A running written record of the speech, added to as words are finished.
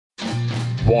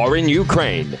war in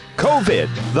Ukraine,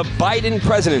 COVID, the Biden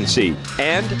presidency,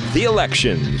 and the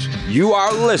elections. You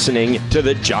are listening to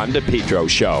The John DePetro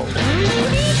Show.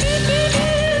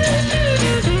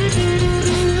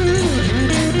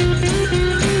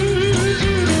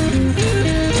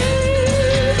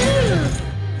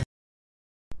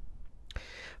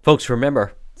 Folks,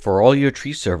 remember, for all your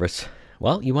tree service,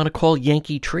 well, you want to call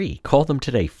Yankee Tree. Call them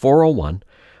today,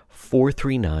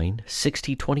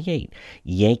 401-439-6028.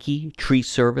 Yankee Tree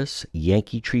Service,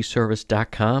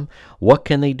 yankeetreeservice.com. What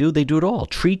can they do? They do it all.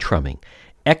 Tree trimming,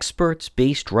 experts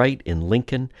based right in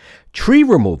Lincoln, tree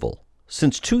removal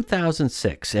since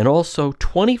 2006, and also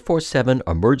 24/7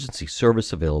 emergency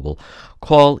service available.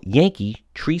 Call Yankee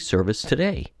Tree Service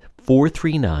today,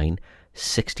 439-6028.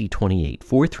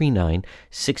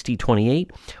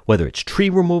 439-6028. Whether it's tree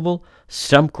removal,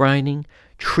 stump grinding,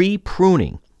 tree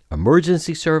pruning,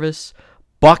 emergency service,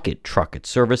 bucket trucket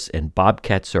service, and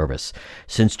bobcat service.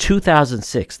 Since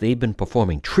 2006, they've been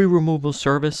performing tree removal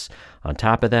service. On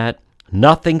top of that,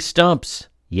 nothing stumps.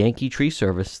 Yankee Tree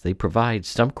Service, they provide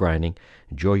stump grinding.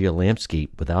 Enjoy your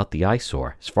landscape without the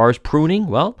eyesore. As far as pruning,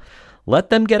 well, let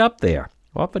them get up there.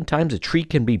 Oftentimes a tree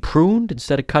can be pruned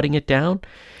instead of cutting it down.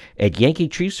 At Yankee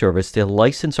Tree Service, their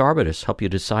licensed arborists help you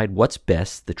decide what's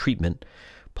best, the treatment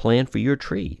plan for your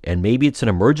tree. And maybe it's an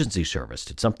emergency service.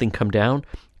 Did something come down?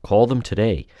 Call them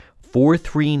today,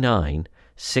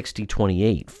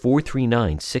 439-6028.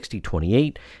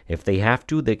 439-6028. If they have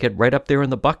to, they get right up there in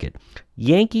the bucket.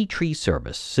 Yankee Tree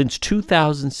Service, since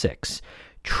 2006.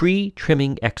 Tree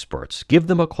trimming experts. Give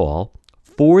them a call,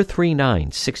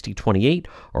 439-6028,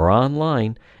 or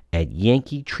online at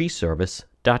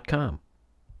yankeetreeservice.com.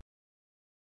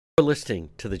 You're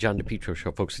listening to the John DePetro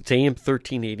Show, folks. It's AM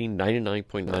 1380,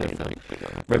 99.9 FM.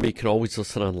 Remember, you can always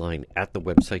listen online at the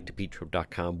website,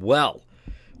 depetro.com. Well,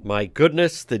 my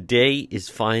goodness, the day is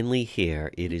finally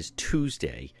here. It is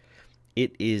Tuesday.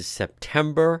 It is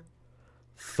September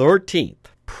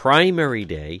 13th, primary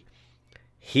day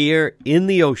here in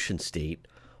the Ocean State.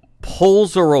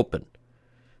 Polls are open.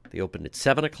 They open at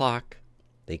 7 o'clock.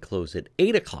 They close at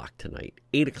 8 o'clock tonight.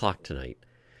 8 o'clock tonight.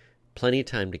 Plenty of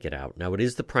time to get out. Now, it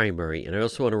is the primary, and I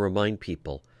also want to remind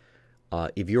people,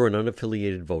 if you're an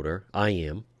unaffiliated voter, I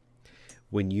am,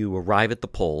 when you arrive at the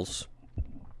polls,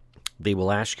 they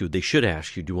should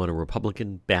ask you, do you want a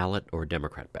Republican ballot or a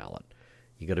Democrat ballot?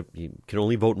 You can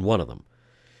only vote in one of them.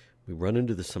 We run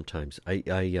into this sometimes.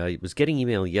 I was getting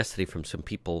email yesterday from some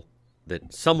people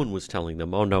that someone was telling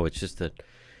them, oh, no, it's just the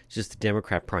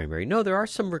Democrat primary. No, there are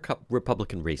some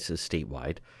Republican races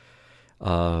statewide.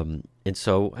 And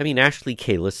so, I mean, Ashley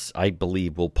Kalis, I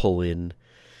believe, will pull in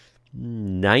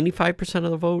 95% of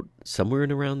the vote, somewhere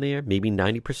in around there, maybe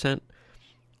 90%.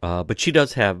 But she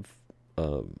does have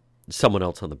someone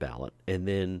else on the ballot. And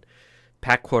then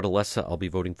Pat Cortellessa, I'll be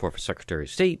voting for Secretary of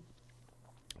State.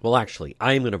 Well, actually,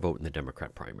 I am going to vote in the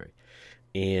Democrat primary.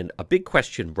 And a big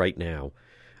question right now,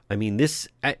 I mean, this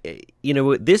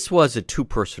was a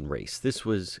two-person race. This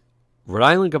was Rhode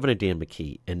Island Governor Dan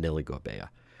McKee and Nellie Gorbea.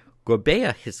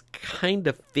 Gorbea has kind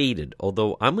of faded,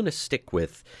 although I'm going to stick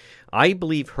with, I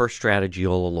believe, her strategy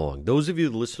all along. Those of you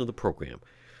that listen to the program,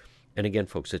 and again,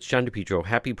 folks, it's John DePetro.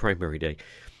 Happy primary day.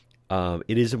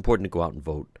 It is important to go out and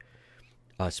vote,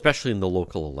 especially in the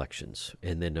local elections.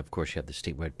 And then, of course, you have the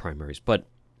statewide primaries. But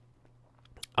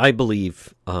I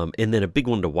believe, and then a big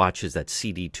one to watch is that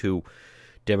CD2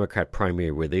 Democrat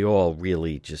primary where they all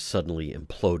really just suddenly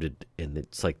imploded, and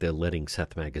it's like they're letting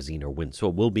Seth Magaziner win. So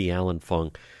it will be Alan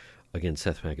Fung against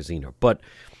Seth Magaziner. But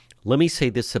let me say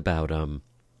this about,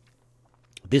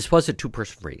 this was a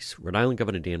two-person race. Rhode Island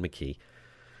Governor Dan McKee,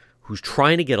 who's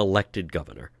trying to get elected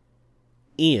governor,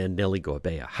 and Nellie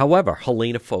Gorbea. However,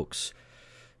 Helena Foulkes,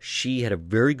 she had a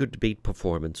very good debate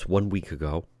performance 1 week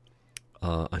ago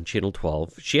on Channel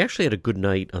 12. She actually had a good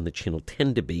night on the Channel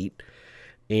 10 debate,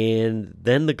 and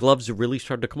then the gloves really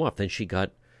started to come off. Then she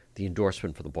got the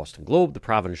endorsement for the Boston Globe. The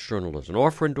Providence Journal doesn't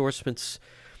offer endorsements.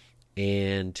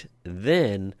 And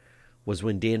then was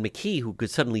when Dan McKee, who could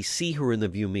suddenly see her in the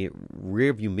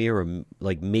rearview mirror,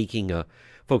 like making a...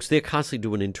 Folks, they're constantly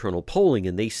doing internal polling,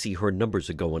 and they see her numbers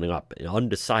are going up, and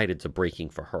undecideds are breaking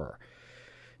for her.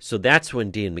 So that's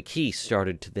when Dan McKee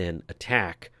started to then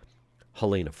attack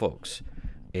Helena Foulkes.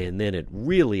 And then it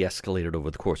really escalated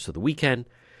over the course of the weekend,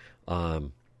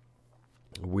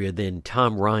 where then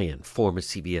Tom Ryan, former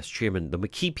CVS chairman, the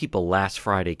McKee people last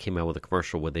Friday came out with a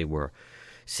commercial where they were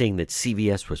saying that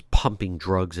CVS was pumping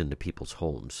drugs into people's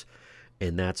homes.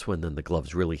 And that's when then the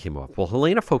gloves really came off. Well,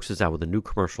 Helena Foulkes is out with a new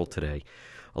commercial today.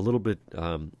 A little bit,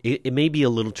 it may be a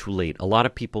little too late. A lot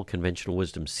of people, conventional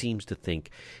wisdom seems to think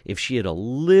if she had a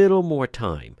little more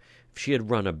time, if she had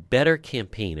run a better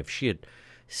campaign, if she had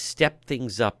stepped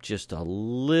things up just a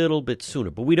little bit sooner.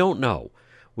 But we don't know.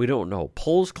 We don't know.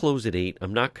 Polls close at 8.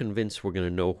 I'm not convinced we're going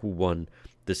to know who won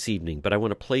this evening. But I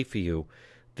want to play for you.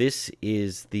 This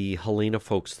is the Helena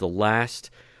Foulkes, the last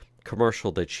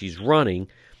commercial that she's running.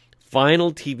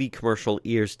 Final TV commercial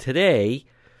airs today.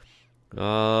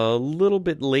 A little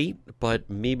bit late, but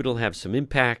maybe it'll have some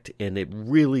impact. And it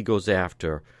really goes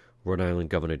after Rhode Island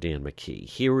Governor Dan McKee.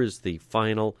 Here is the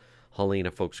final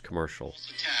Helena Foulkes commercial.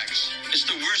 Tax. It's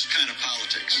the worst kind of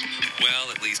politics.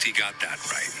 Well, at least he got that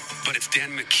right. But it's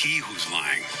Dan McKee who's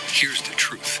lying. Here's the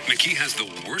truth. McKee has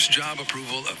the worst job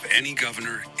approval of any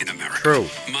governor in America. True.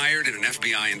 Mired in an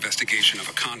FBI investigation of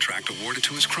a contract awarded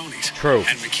to his cronies. True.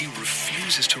 And McKee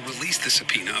refuses to release the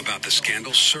subpoena about the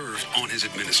scandal served on his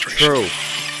administration. True.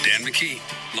 Dan McKee,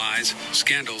 lies,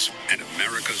 scandals, and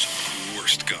America's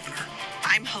worst governor.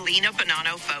 I'm Helena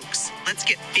Bonanno Foulkes. Let's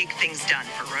get big things done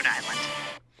for Rhode Island.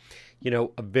 You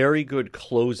know, a very good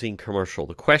closing commercial.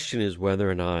 The question is whether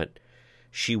or not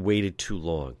she waited too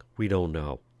long. We don't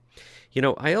know. You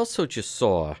know, I also just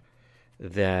saw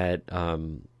that,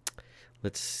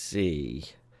 let's see,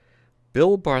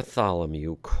 Bill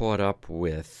Bartholomew caught up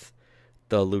with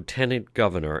the lieutenant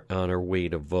governor on her way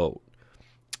to vote.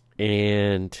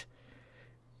 And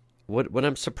what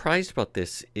I'm surprised about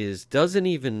this is doesn't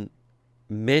even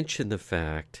mention the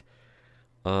fact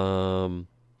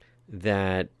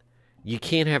that you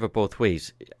can't have it both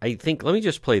ways. I think, let me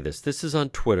just play this. This is on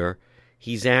Twitter.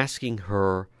 He's asking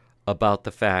her about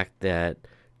the fact that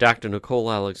Dr.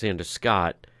 Nicole Alexander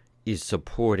Scott is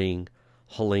supporting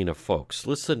Helena Foulkes.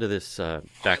 Listen to this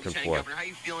back and forth. Governor, how are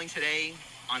you feeling today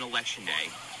on Election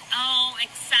Day? Oh,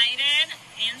 excited,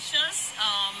 anxious.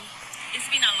 It's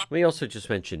been a long... Let me also just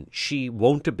mention, she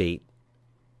won't debate.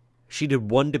 She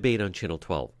did one debate on Channel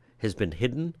 12. Has been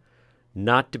hidden,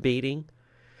 not debating.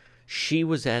 She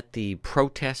was at the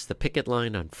protest, the picket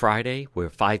line on Friday, where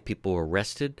 5 people were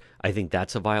arrested. I think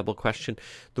that's a viable question.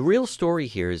 The real story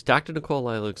here is Dr.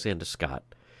 Nicole Alexander Scott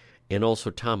and also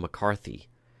Tom McCarthy.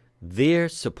 They're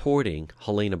supporting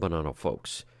Helena Bonanno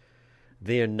Foulkes.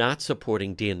 They're not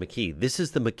supporting Dan McKee. This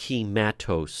is the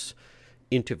McKee-Matos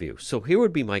interview. So here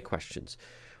would be my questions.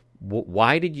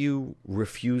 Why did you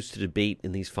refuse to debate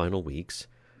in these final weeks?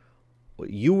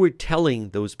 You were telling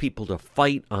those people to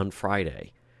fight on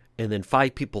Friday. And then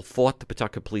 5 people fought the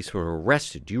Pawtucket police were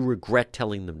arrested. Do you regret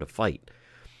telling them to fight?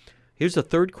 Here's a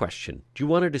third question. Do you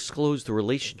want to disclose the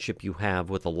relationship you have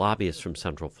with a lobbyist from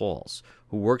Central Falls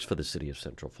who works for the city of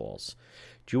Central Falls?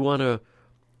 Do you want to,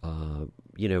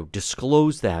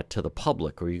 disclose that to the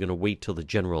public, or are you going to wait till the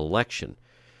general election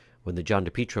when the John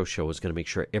DePietro show is going to make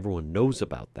sure everyone knows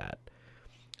about that?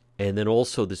 And then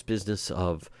also this business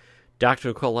of Dr.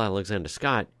 Nicole Alexander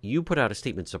Scott, you put out a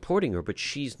statement supporting her, but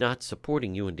she's not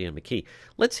supporting you and Dan McKee.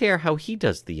 Let's hear how he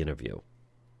does the interview.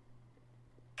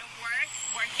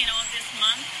 Working all this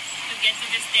month to get to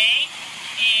this day,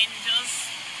 and just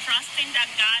trusting that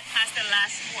God has the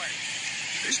last word.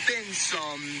 There's been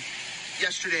some...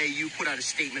 Yesterday, you put out a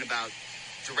statement about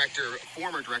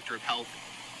former Director of Health,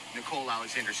 Nicole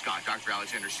Alexander Scott, Dr.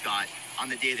 Alexander Scott, on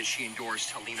the day that she endorsed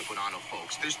Helena Bonanno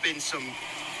Foulkes. There's been some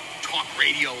talk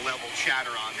radio level chatter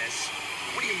on this.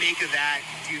 What do you make of that?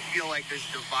 Do you feel like there's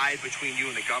a divide between you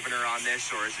and the governor on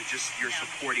this, or is it just you're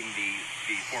supporting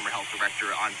the former health director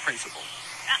on principle?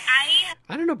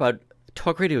 I don't know about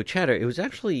talk radio chatter. It was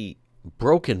actually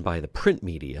broken by the print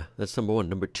media. That's number one.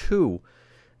 Number two,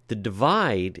 the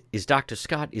divide is Dr.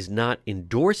 Scott is not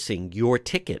endorsing your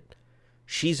ticket.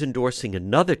 She's endorsing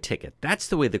another ticket. That's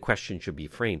the way the question should be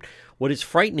framed. What is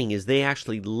frightening is they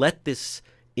actually let this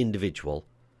individual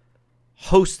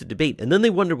host the debate, and then they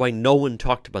wonder why no one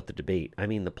talked about the debate. I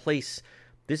mean,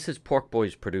 this is Pork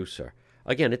Boy's producer.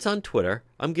 Again, it's on Twitter.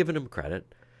 I'm giving him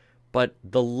credit. But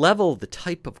the level, the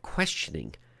type of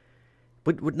questioning,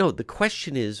 the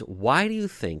question is, why do you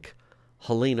think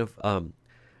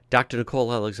Dr.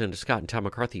 Nicole Alexander Scott and Tom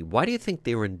McCarthy, why do you think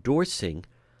they're endorsing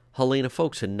Helena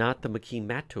Foulkes and not the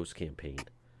McKee-Matos campaign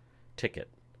ticket?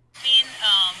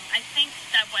 I think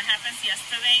that what happened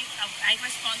yesterday, I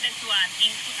responded to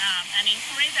an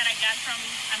inquiry that I got from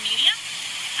a media,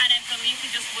 and I believe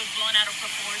it just was blown out of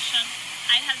proportion.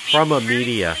 I have been from a very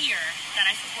media clear that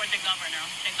I support the governor.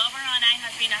 The governor and I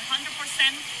have been 100%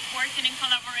 working in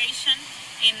collaboration.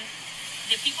 In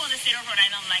the people of the state of Rhode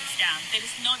Island likes that. There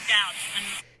is no doubt.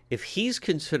 If he's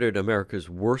considered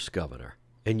America's worst governor,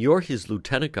 and you're his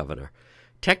lieutenant governor,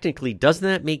 technically, doesn't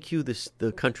that make you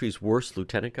the country's worst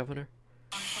lieutenant governor?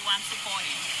 Who I'm supporting.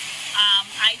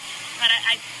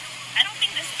 I don't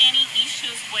think there's any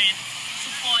issues with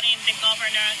supporting the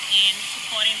governor and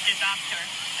supporting the doctor.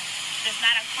 There's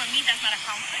not a for me, that's not a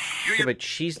conflict. Yeah, but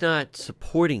she's not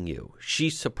supporting you.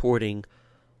 She's supporting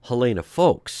Helena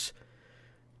Foulkes.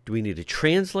 Do we need a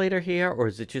translator here, or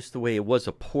is it just the way it was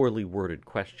a poorly worded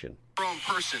question? Your own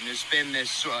person, there's been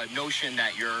this notion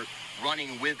that you're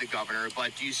running with the governor,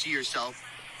 but do you see yourself?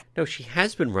 No, she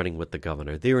has been running with the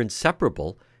governor. They're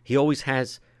inseparable. He always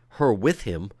has her with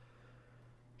him.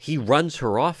 He runs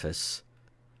her office.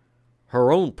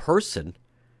 Her own person.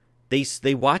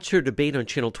 They watched her debate on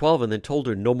Channel 12 and then told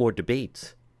her no more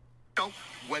debates.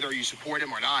 Whether you support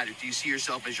him or not, do you see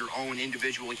yourself as your own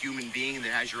individual human being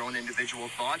that has your own individual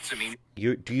thoughts? I mean,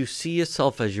 do you see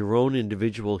yourself as your own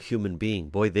individual human being?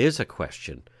 Boy, there's a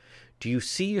question. Do you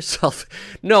see yourself?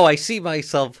 No, I see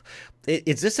myself.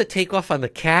 Is this a takeoff on the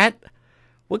cat?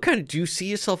 What kind of, do you see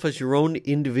yourself as your own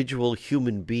individual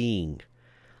human being?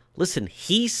 Listen,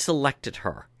 he selected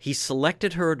her. He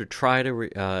selected her to try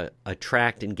to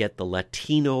attract and get the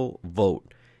Latino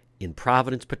vote in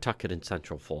Providence, Pawtucket, and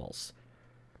Central Falls.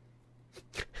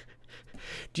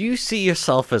 Do you see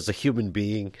yourself as a human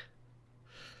being?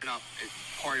 Not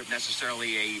part of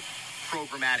necessarily a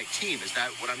programmatic team. Is that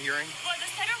what I'm hearing? Well, the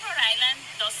state of Rhode Island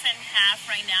doesn't have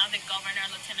right now the governor,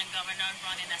 lieutenant governor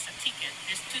running as a ticket.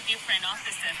 There's two different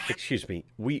offices. Excuse me.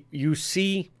 You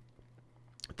see,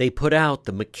 they put out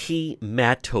the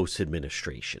McKee-Matos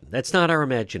administration. That's not our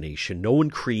imagination. No one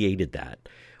created that.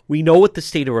 We know what the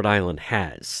state of Rhode Island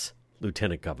has,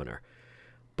 Lieutenant Governor.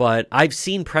 But I've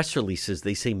seen press releases,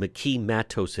 they say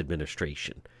McKee-Matos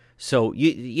administration. So,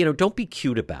 you know, don't be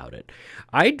cute about it.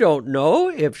 I don't know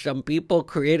if some people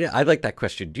created... I like that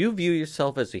question. Do you view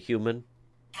yourself as a human?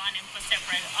 Running for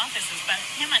separate offices, but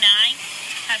him and I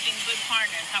have been good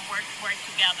partners, have worked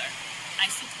together. I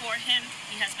support him.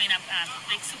 He has been a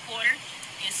big supporter.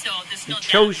 And so there's no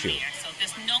doubt here. So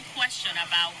there's no question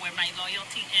about where my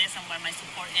loyalty is and where my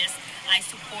support is. I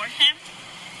support him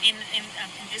in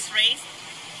this race.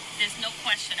 There's no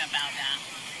question about that.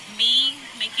 Me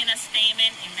making a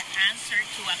statement in answer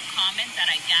to a comment that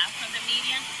I got from the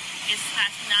media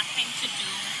has nothing to do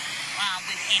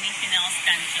with anything else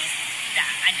than just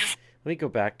that. Let me go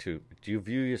back to, do you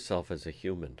view yourself as a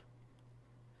human?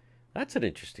 That's an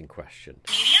interesting question.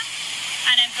 Media,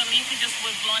 and I believe it just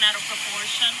was blown out of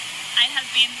proportion. I have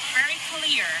been very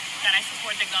clear that I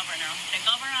support the governor. The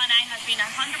governor and I have been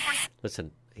 100%. Listen,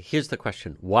 here's the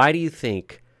question. Why do you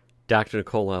think Dr.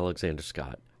 Nicole Alexander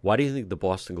Scott, why do you think the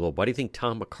Boston Globe, why do you think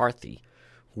Tom McCarthy,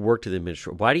 who worked in the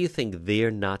administration, why do you think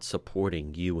they're not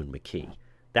supporting you and McKee?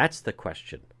 That's the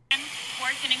question.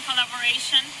 Working in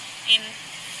collaboration, in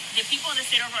the people of the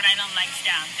state of Rhode Island likes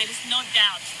that. There is no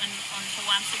doubt on who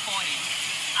I'm supporting.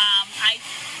 I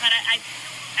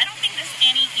don't think there's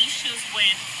any issues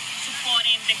with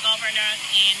supporting the governor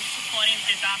and supporting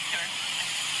the doctor.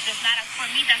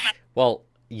 For me, that's not. Well,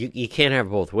 you can't have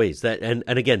both ways. That and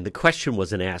again, the question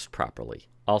wasn't asked properly.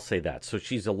 I'll say that. So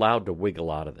she's allowed to wiggle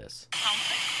out of this.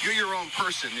 You're your own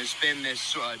person. There's been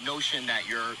this notion that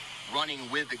you're running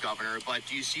with the governor, but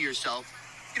do you see yourself,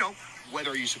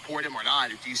 whether you support him or not,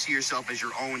 do you see yourself as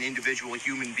your own individual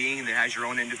human being that has your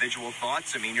own individual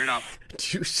thoughts? I mean, you're not...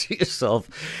 Do you see yourself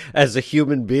as a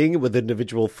human being with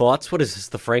individual thoughts? What is this,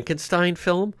 the Frankenstein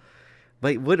film?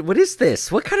 Like, what is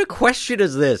this? What kind of question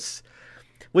is this?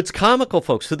 What's comical,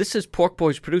 folks, so this is Pork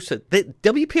Boy's producer.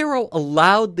 WPRO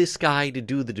allowed this guy to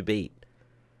do the debate.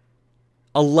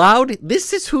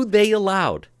 This is who they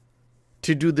allowed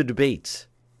to do the debates.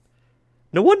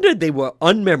 No wonder they were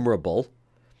unmemorable.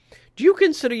 Do you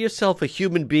consider yourself a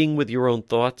human being with your own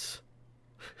thoughts?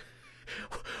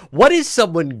 What is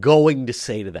someone going to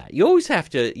say to that? You always have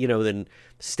to, then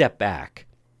step back.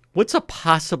 What's a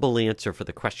possible answer for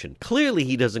the question? Clearly,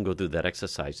 he doesn't go through that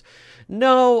exercise.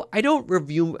 No, I don't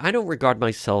regard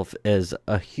myself as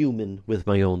a human with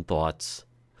my own thoughts.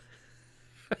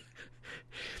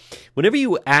 Whenever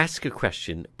you ask a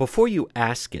question, before you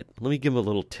ask it, let me give him a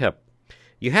little tip.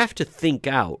 You have to think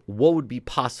out what would be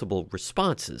possible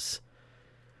responses.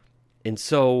 And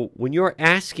so when you're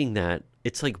asking that,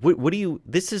 it's like, what do you,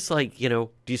 this is like, do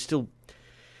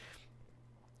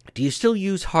you still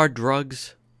use hard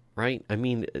drugs? Right? I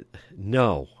mean,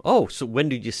 no. Oh, so when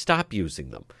did you stop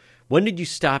using them? When did you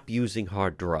stop using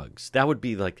hard drugs? That would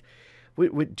be like,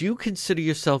 do you consider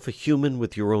yourself a human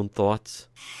with your own thoughts?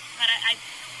 But I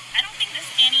don't think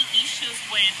there's any issues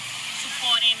with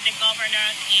supporting the governor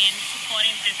and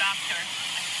supporting the doctor.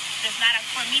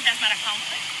 For me, that's not a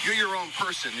conflict. You're your own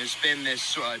person. There's been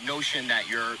this notion that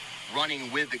you're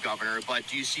running with the governor, but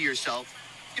do you see yourself,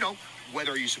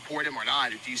 whether you support him or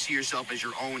not, do you see yourself as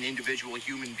your own individual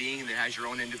human being that has your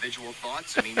own individual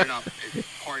thoughts? I mean, you're not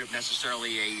part of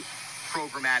necessarily a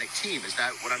programmatic team. Is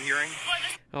that what I'm hearing?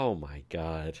 Oh, my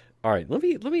God. All right, let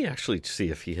me actually see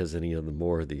if he has any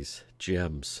more of these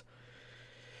gems.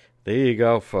 There you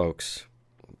go, folks.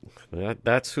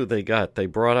 That's who they got. They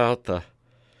brought out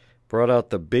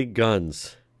the big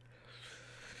guns.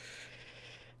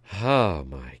 Oh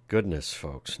my goodness,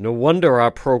 folks. No wonder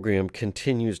our program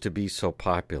continues to be so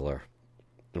popular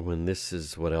when this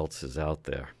is what else is out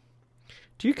there.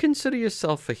 Do you consider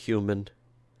yourself a human?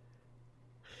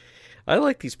 I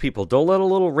like these people. Don't let a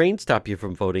little rain stop you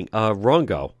from voting.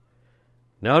 Rongo.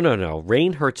 No.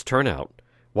 Rain hurts turnout.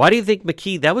 Why do you think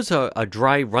McKee, that was a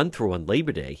dry run-through on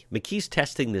Labor Day. McKee's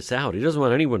testing this out. He doesn't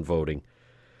want anyone voting.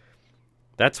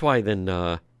 That's why then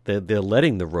they're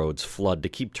letting the roads flood to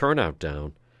keep turnout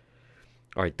down.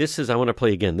 All right, I want to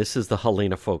play again. This is the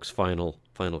Helena Folks final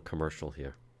commercial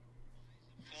here.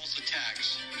 False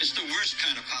attacks. It's the worst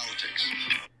kind of politics.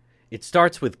 It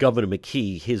starts with Governor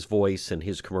McKee, his voice, and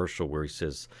his commercial where he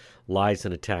says, lies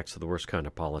and attacks are the worst kind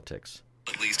of politics.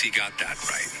 At least he got that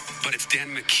right. But it's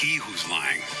Dan McKee who's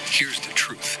lying. Here's the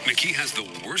truth. McKee has the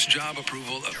worst job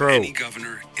approval of any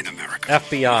governor in America.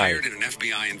 FBI. Hired in an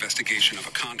FBI investigation of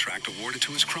a contract awarded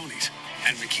to his cronies.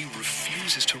 And McKee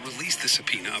refuses to release the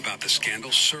subpoena about the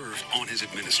scandals served on his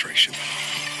administration.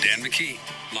 Dan McKee,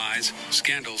 lies,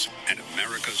 scandals, and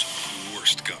America's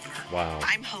worst governor. Wow.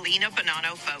 I'm Helena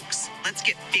Bonanno, folks. Let's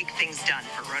get big things done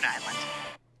for Rhode Island.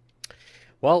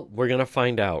 Well, we're going to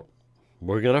find out.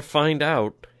 We're going to find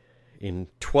out in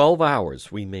 12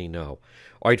 hours. We may know.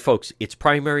 All right, folks, it's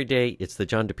primary day. It's the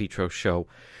John DePetro Show.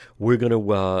 We're going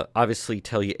to obviously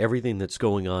tell you everything that's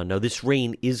going on. Now, this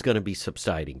rain is going to be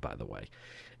subsiding, by the way.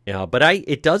 But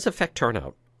it does affect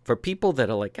turnout. For people that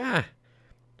are like,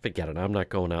 forget it. I'm not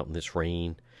going out in this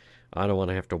rain. I don't want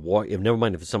to have to walk. Never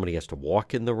mind if somebody has to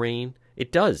walk in the rain.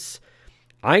 It does.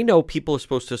 I know people are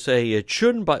supposed to say it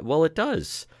shouldn't, but, well, it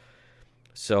does.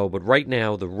 So, but right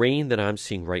now, the rain that I'm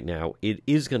seeing right now, it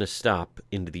is going to stop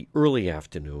into the early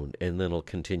afternoon, and then it'll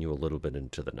continue a little bit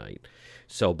into the night.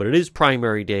 So, but it is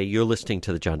primary day. You're listening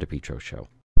to the John DePetro Show.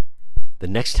 The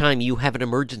next time you have an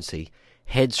emergency,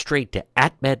 head straight to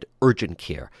AtMed Urgent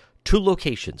Care. 2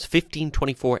 locations,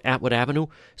 1524 Atwood Avenue,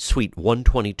 Suite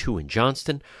 122 in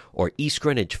Johnston, or East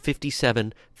Greenwich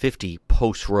 5750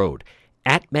 Post Road.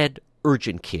 AtMed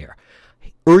Urgent Care.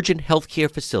 Urgent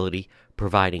healthcare facility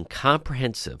providing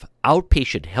comprehensive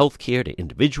outpatient health care to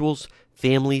individuals,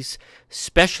 families,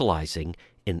 specializing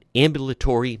in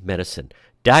ambulatory medicine,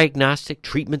 diagnostic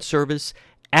treatment service,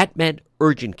 AtMed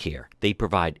Urgent Care. They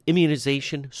provide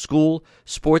immunization, school,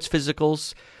 sports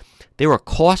physicals. They're a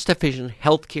cost-efficient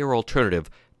healthcare alternative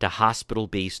to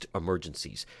hospital-based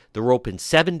emergencies. They're open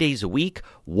 7 days a week,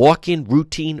 walk-in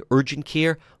routine urgent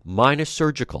care, minor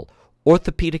surgical,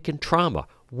 orthopedic and trauma,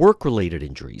 work-related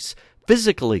injuries,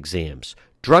 physical exams,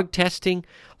 drug testing,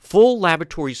 full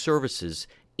laboratory services,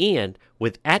 and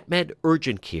with AtMed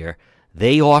Urgent Care,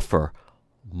 they offer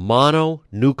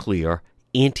mononuclear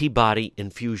antibody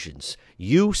infusions.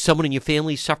 You, someone in your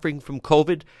family suffering from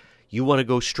COVID, you want to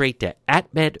go straight to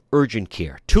AtMed Urgent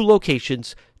Care. 2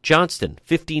 locations, Johnston,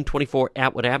 1524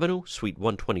 Atwood Avenue, Suite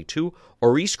 122,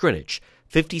 or East Greenwich,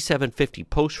 5750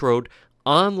 Post Road,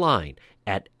 online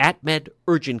at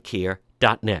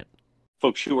atmedurgentcare.net.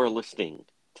 Folks, you are listening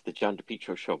to the John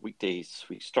DePetro Show. Weekdays,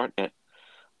 we start at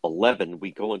 11.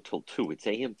 We go until 2. It's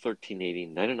AM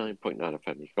 1380, 99.9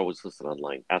 FM. You can always listen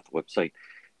online at the website,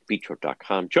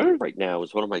 DePetro.com. Joining right now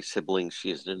is one of my siblings.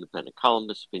 She is an independent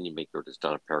columnist, opinion maker. It is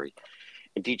Donna Perry.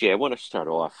 And DJ, I want to start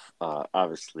off,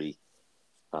 obviously,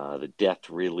 the death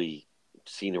really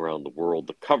seen around the world.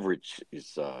 The coverage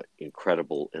is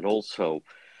incredible. And also,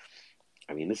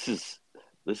 I mean, this is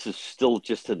still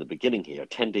just in the beginning here,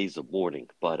 10 days of mourning,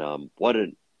 but what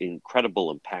an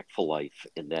incredible, impactful life,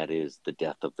 and that is the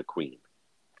death of the Queen.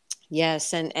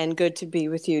 Yes, and good to be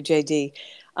with you, JD.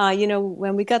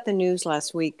 When we got the news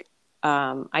last week,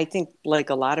 I think like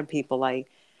a lot of people, I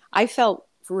felt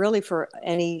really for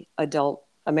any adult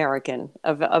American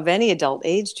of any adult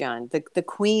age, John, the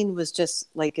Queen was just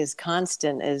like as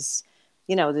constant as,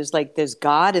 there's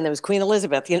God and there was Queen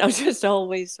Elizabeth, just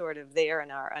always sort of there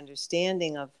in our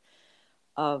understanding of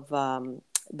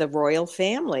the royal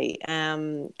family.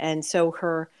 And so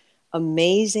her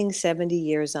amazing 70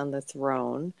 years on the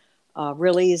throne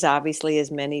really is obviously,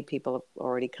 as many people have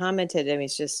already commented, I mean,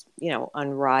 it's just,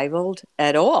 unrivaled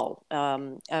at all,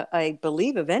 I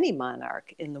believe, of any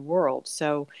monarch in the world.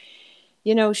 So,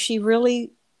 she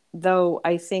really, though,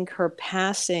 I think her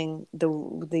passing,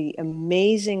 the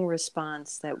amazing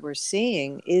response that we're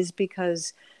seeing is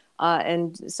because,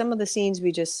 and some of the scenes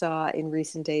we just saw in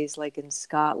recent days, like in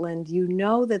Scotland,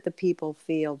 that the people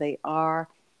feel they are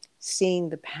seeing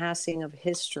the passing of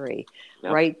history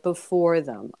right before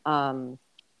them.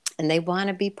 and they want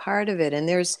to be part of it. And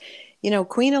there's,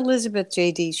 Queen Elizabeth,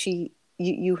 JD,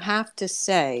 you have to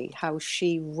say how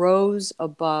she rose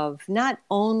above not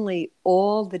only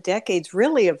all the decades,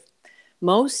 really, of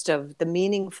most of the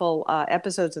meaningful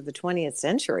episodes of the 20th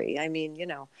century. I mean,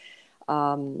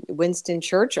 Winston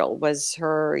Churchill was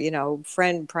her,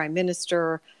 friend, prime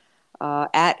minister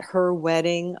at her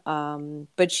wedding.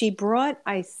 But she brought,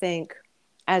 I think,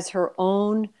 as her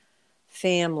own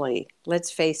family,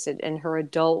 let's face it, and her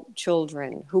adult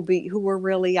children, who were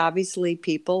really obviously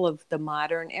people of the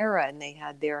modern era, and they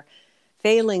had their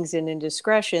failings and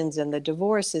indiscretions and the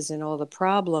divorces and all the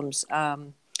problems.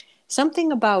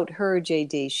 Something about her,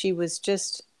 JD, she was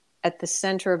just at the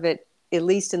center of it, at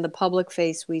least in the public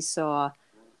face we saw,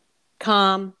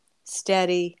 calm,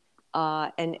 steady,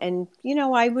 and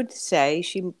I would say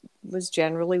she was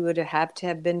generally would have to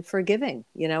have been forgiving,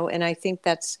 and I think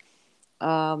that's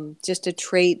just a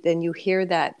trait. And you hear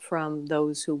that from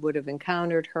those who would have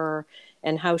encountered her,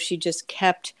 and how she just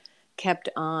kept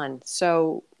on.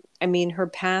 So, I mean, her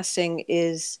passing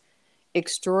is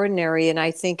extraordinary, and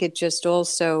I think it just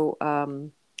also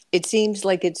it seems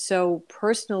like it's so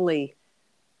personally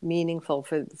meaningful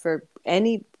for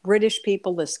any British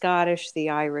people, the Scottish, the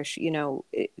Irish,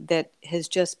 that has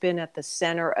just been at the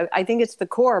center. I think it's the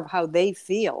core of how they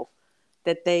feel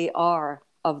that they are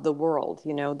of the world,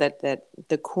 that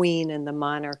the Queen and the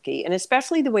monarchy, and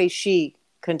especially the way she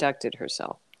conducted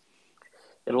herself.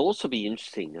 It'll also be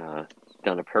interesting,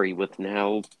 Donna Perry, with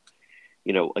now,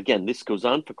 again, this goes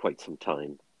on for quite some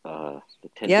time. The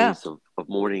 10 days of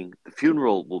mourning. The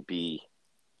funeral will be,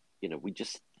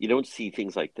 you don't see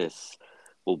things like this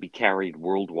will be carried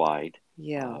worldwide.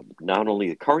 Yeah. Not only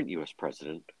the current U.S.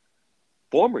 president,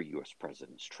 former U.S.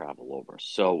 presidents travel over.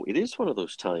 So it is one of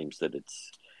those times that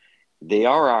they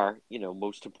are our,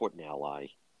 most important ally.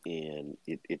 And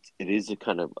it is a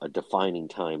kind of a defining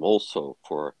time also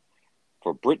for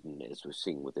Britain, as we're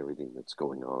seeing with everything that's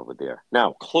going on over there.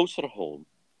 Now, closer to home,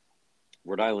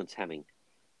 Rhode Island's having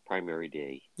primary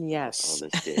day. Yes. On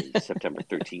this day, September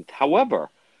 13th. However,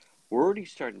 we're already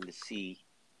starting to see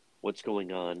what's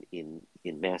going on in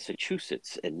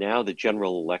Massachusetts, and now the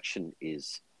general election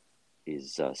is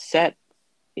set,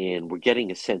 and we're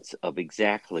getting a sense of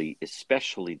exactly,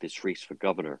 especially this race for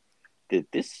governor,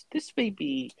 that this may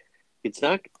be. It's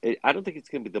not. I don't think it's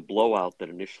going to be the blowout that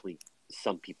initially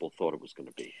some people thought it was going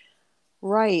to be.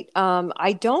 Right.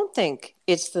 I don't think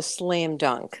it's the slam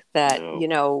dunk that,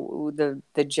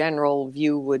 the general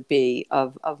view would be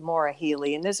of Maura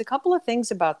Healey. And there's a couple of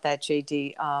things about that,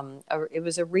 JD. It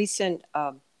was a recent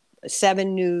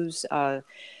 7 News,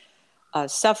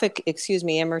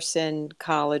 Emerson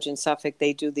College in Suffolk.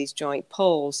 They do these joint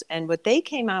polls. And what they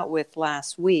came out with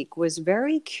last week was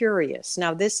very curious.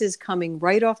 Now, this is coming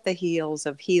right off the heels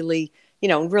of Healey,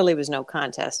 really was no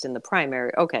contest in the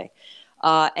primary. Okay.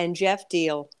 And Jeff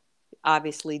Deal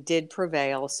obviously did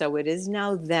prevail. So it is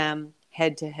now them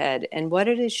head to head. And what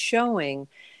it is showing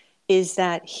is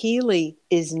that Healey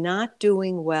is not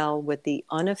doing well with the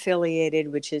unaffiliated,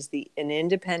 which is an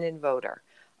independent voter.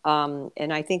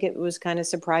 And I think it was kind of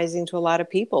surprising to a lot of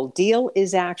people. Deal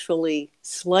is actually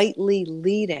slightly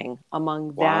leading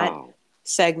among that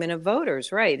segment of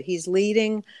voters, right? He's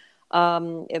leading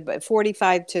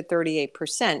 45 to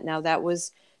 38%. Now, that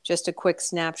was just a quick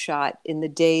snapshot in the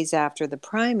days after the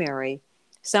primary.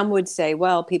 Some would say,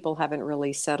 well, people haven't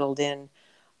really settled in.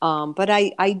 But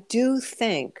I do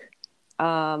think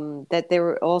that they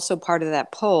were also part of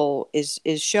that poll is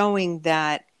showing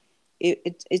that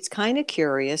it's kind of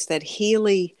curious that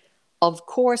Healey, of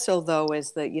course, although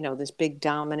as this big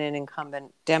dominant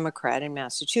incumbent Democrat in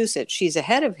Massachusetts, she's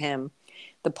ahead of him.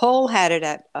 The poll had it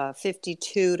at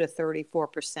 52 to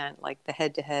 34%, like the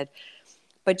head-to-head.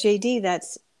 But JD,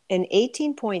 that's an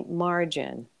 18-point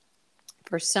margin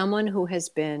for someone who has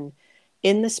been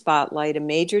in the spotlight, a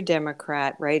major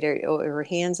Democrat, right, or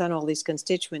hands on all these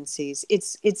constituencies.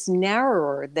 It's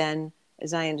narrower than,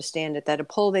 as I understand it, that a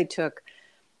poll they took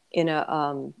in a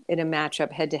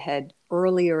matchup head-to-head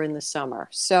earlier in the summer.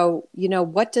 So,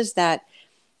 what does that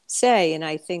say? And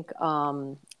I think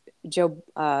Joe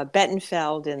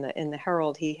Bettenfeld in the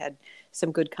Herald, he had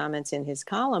some good comments in his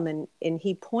column, and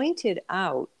he pointed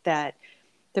out that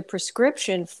the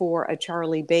prescription for a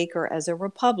Charlie Baker as a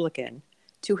Republican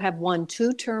to have won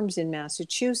 2 terms in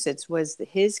Massachusetts was that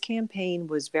his campaign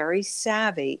was very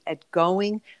savvy at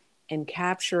going and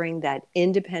capturing that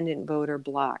independent voter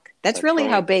bloc. That's really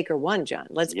right. How Baker won, John.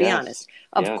 Let's be honest.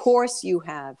 Of course, you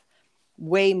have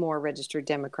way more registered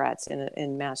Democrats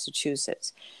in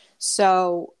Massachusetts.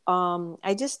 So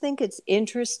I just think it's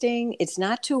interesting. It's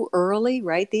not too early,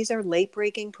 right? These are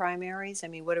late-breaking primaries. I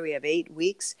mean, what do we have, 8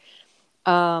 weeks?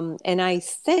 And I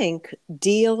think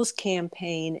Deal's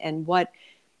campaign and what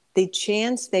the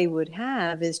chance they would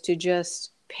have is to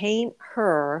just paint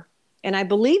her, and I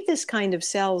believe this kind of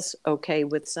sells okay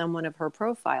with someone of her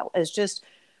profile, as just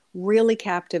really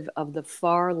captive of the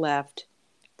far left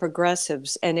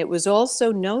progressives. And it was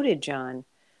also noted, John,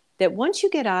 that once you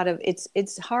get out of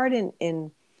it's hard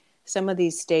in some of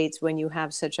these states when you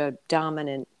have such a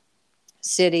dominant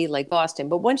city like Boston.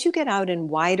 But once you get out in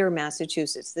wider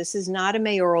Massachusetts, this is not a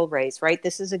mayoral race, right?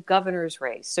 This is a governor's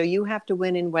race. So you have to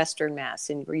win in Western Mass,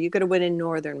 or you got to win in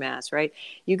Northern Mass, right?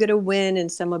 You got to win in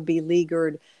some of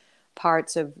beleaguered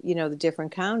parts of, the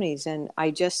different counties. And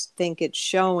I just think it's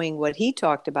showing what he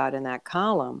talked about in that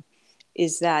column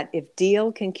is that if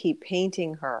Deal can keep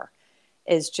painting her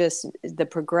as just the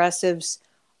progressives,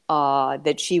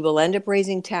 that she will end up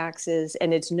raising taxes.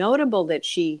 And it's notable that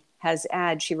she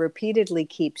repeatedly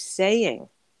keeps saying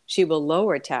she will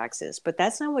lower taxes, but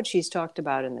that's not what she's talked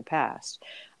about in the past.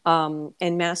 And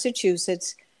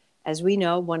Massachusetts, as we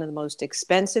know, one of the most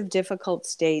expensive, difficult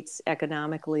states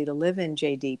economically to live in,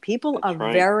 JD. People are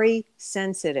very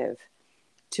sensitive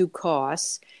to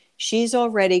costs. She's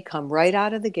already come right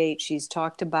out of the gate. She's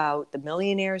talked about the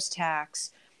millionaire's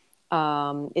tax.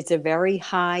 It's a very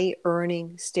high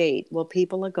earning state. Well,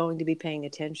 people are going to be paying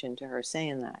attention to her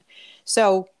saying that.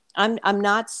 So I'm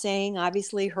not saying,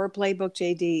 obviously, her playbook,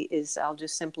 JD, is, I'll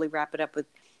just simply wrap it up with,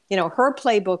 her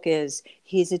playbook is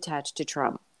he's attached to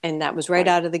Trump. And that was right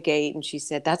out of the gate. And she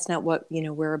said, that's not what,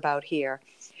 we're about here.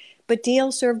 But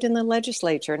Deal served in the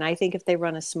legislature. And I think if they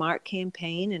run a smart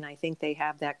campaign, and I think they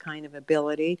have that kind of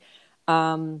ability,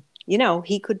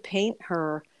 he could paint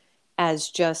her as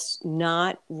just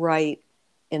not right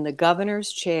in the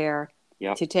governor's chair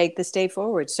to take the state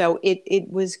forward. So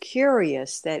it was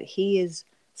curious that he is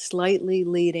slightly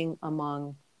leading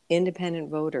among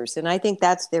independent voters. And I think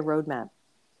that's their roadmap.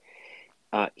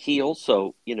 He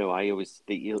also, I always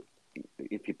think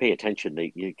if you pay attention,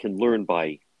 you can learn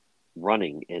by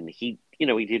running. And he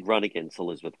did run against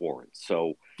Elizabeth Warren.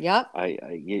 So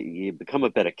you become a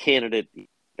better candidate,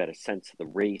 better sense of the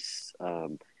race.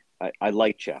 I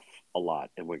like Jeff a lot,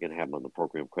 and we're going to have him on the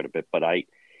program quite a bit. But I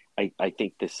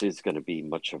think this is going to be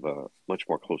much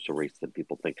more closer race than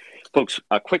people think. Folks,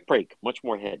 a quick break. Much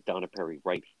more ahead. Donna Perry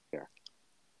right here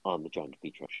on the John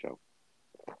DePetro Show.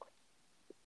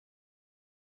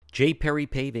 J. Perry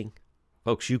Paving.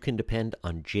 Folks, you can depend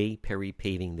on J. Perry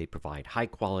Paving. They provide high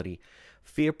quality,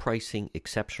 fair pricing,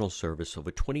 exceptional service,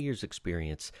 over 20 years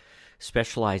experience,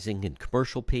 specializing in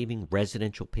commercial paving,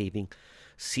 residential paving,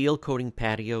 seal coating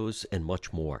patios, and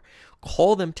much more.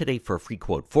 Call them today for a free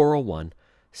quote,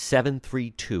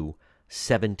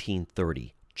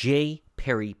 401-732-1730. J.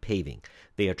 Perry Paving.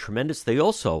 They are tremendous. They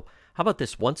also, how about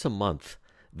this, once a month,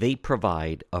 they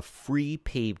provide a free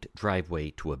paved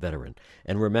driveway to a veteran.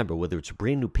 And remember, whether it's a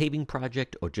brand new paving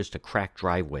project or just a cracked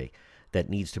driveway that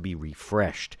needs to be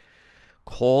refreshed,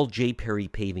 call J. Perry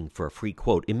Paving for a free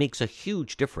quote. It makes a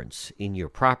huge difference in your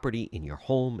property, in your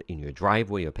home, in your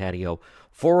driveway or patio.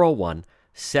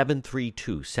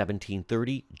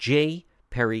 401-732-1730. J.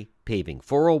 Perry Paving.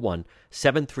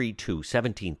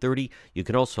 401-732-1730. You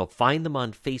can also find them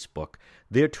on Facebook.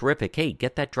 They're terrific. Hey,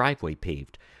 get that driveway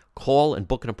paved. Call and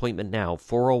book an appointment now,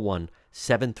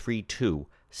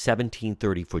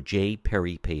 401-732-1730 for J.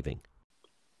 Perry Paving.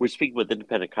 We're speaking with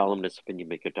independent columnist, opinion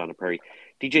maker Donna Perry.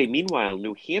 DJ, meanwhile,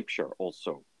 New Hampshire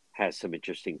also has some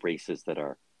interesting races that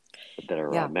are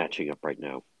matching up right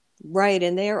now. Right,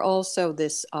 and they're also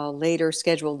this later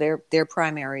schedule. Their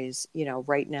primaries,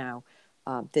 right now,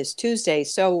 this Tuesday.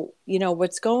 So,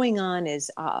 what's going on is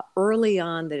early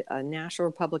on, the National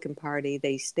Republican Party,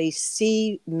 they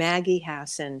see Maggie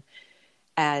Hassan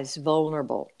as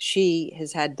vulnerable. She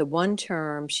has had the one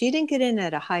term. She didn't get in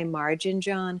at a high margin,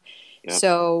 John. Yep.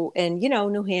 So, and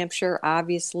New Hampshire,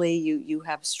 obviously, you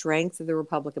have strength of the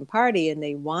Republican Party, and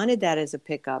they wanted that as a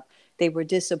pickup. They were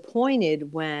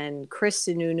disappointed when Chris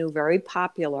Sununu, very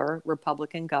popular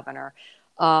Republican governor,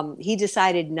 he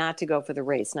decided not to go for the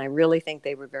race. And I really think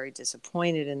they were very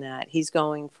disappointed in that. He's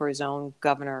going for his own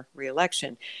governor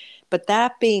reelection. But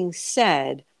that being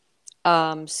said,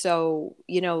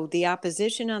 the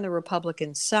opposition on the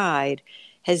Republican side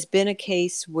has been a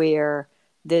case where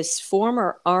this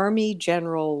former Army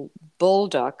General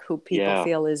Bolduc, who people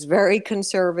feel is very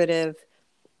conserve,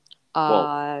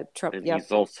 Trump,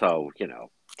 he's also,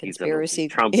 conspiracy.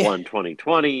 Trump won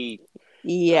 2020.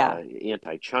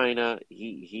 Anti-China.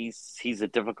 He's a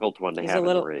difficult one to have in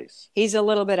the race. He's a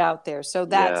little bit out there. So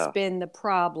that's been the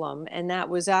problem. And that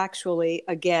was actually,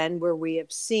 again, where we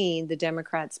have seen the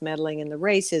Democrats meddling in the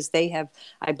races. They have,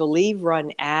 I believe,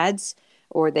 run ads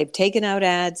or they've taken out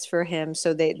ads for him.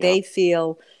 So they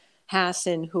feel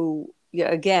Hassan, who,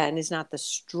 again, is not the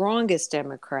strongest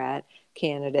Democrat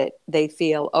candidate, they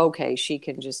feel, okay, she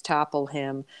can just topple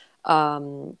him.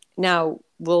 Now,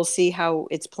 we'll see how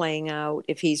it's playing out,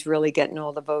 if he's really getting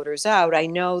all the voters out. I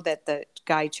know that the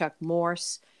guy, Chuck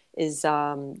Morse, is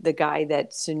the guy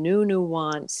that Sununu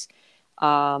wants.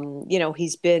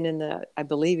 He's been I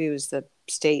believe he was the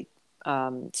state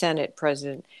Senate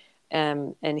president,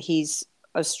 and he's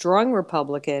a strong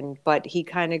Republican, but he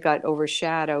kind of got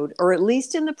overshadowed, or at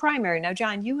least in the primary. Now,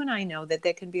 John, you and I know that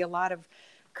there can be a lot of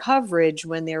coverage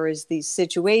when there is these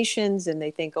situations and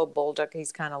they think, oh, Bolduc,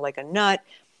 he's kind of like a nut.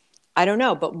 I don't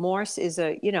know, but Morse is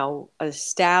a,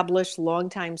 established,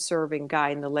 longtime serving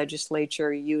guy in the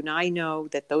legislature. You and I know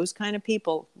that those kind of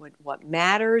people, what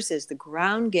matters is the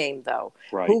ground game, though.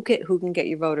 Right. Who can get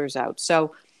your voters out?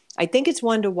 So I think it's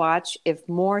one to watch. If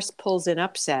Morse pulls an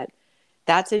upset,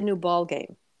 that's a new ball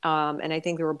game. And I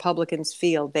think the Republicans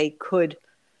feel they could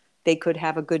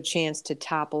have a good chance to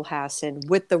topple Hassan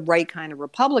with the right kind of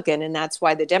Republican. And that's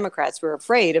why the Democrats were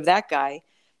afraid of that guy.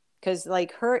 Because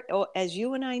as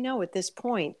you and I know at this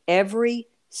point, every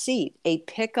seat, a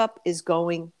pickup is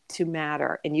going to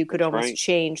matter. And you could almost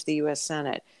change the U.S.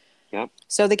 Senate. Yep.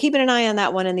 So they're keeping an eye on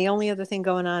that one. And the only other thing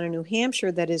going on in New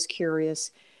Hampshire that is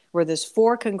curious, where there's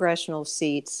 4 congressional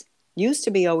seats, used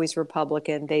to be always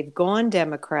Republican. They've gone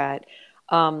Democrat.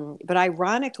 But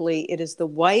ironically, it is the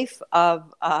wife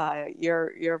of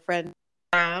your friend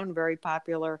Brown, very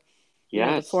popular,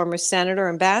 the former senator,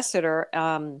 ambassador,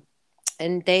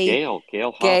 and Gail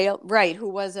Hawk, right, who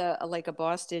was a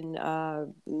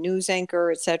Boston news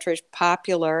anchor, etc.,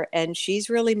 popular, and she's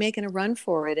really making a run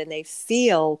for it. And they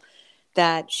feel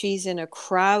that she's in a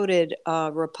crowded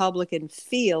Republican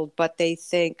field, but they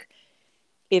think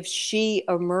if she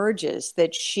emerges,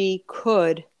 that she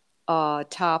could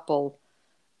topple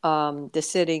the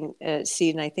sitting seat,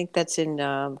 and I think that's in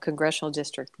Congressional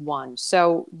District 1.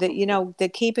 So they're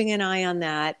keeping an eye on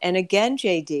that. And again,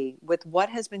 JD, with what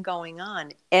has been going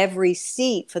on, every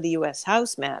seat for the U.S.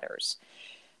 House matters.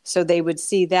 So they would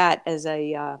see that as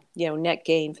a net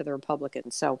gain for the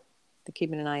Republicans. So they're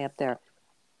keeping an eye up there.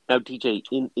 Now, DJ,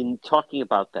 in talking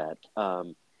about that,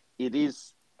 it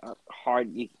is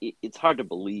hard. It's hard to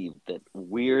believe that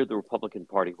where the Republican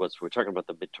Party was. We're talking about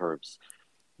the midterms.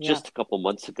 Just a couple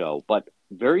months ago, but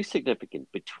very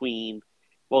significant between,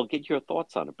 well, get your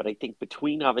thoughts on it, but I think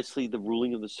between obviously the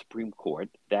ruling of the Supreme Court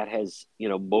that has,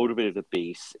 motivated a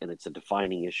base, and it's a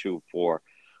defining issue for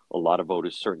a lot of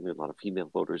voters, certainly a lot of female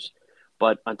voters.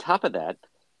 But on top of that,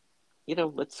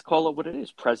 let's call it what it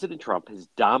is. President Trump has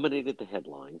dominated the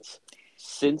headlines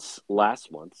since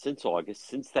last month, since August,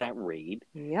 since that raid.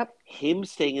 Yep. Him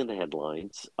staying in the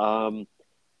headlines.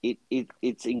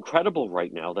 It's incredible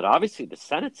right now that obviously the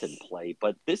Senate's in play,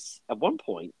 but this, at one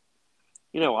point,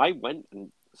 I went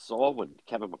and saw when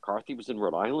Kevin McCarthy was in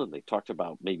Rhode Island, they talked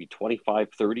about maybe 25,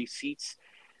 30 seats.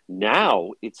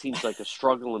 Now it seems like a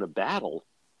struggle and a battle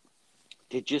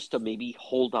to maybe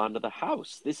hold on to the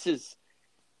House.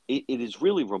 It is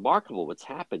really remarkable what's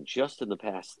happened just in the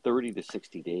past 30 to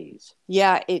 60 days.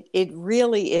 Yeah, it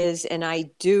really is. And I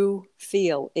do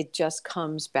feel it just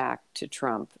comes back to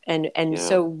Trump. And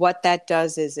so what that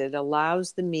does is it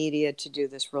allows the media to do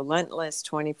this relentless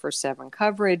 24/7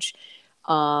 coverage.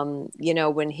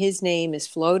 When his name is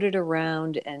floated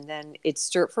around, and then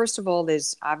first of all,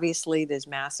 there's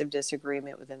massive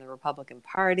disagreement within the Republican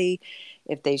Party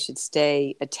if they should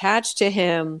stay attached to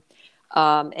him.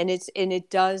 And it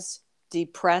does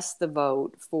depress the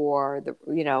vote for the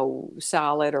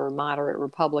solid or moderate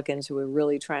Republicans who are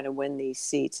really trying to win these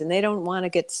seats, and they don't want to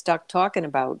get stuck talking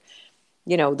about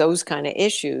those kind of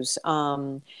issues.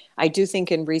 I do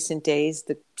think in recent days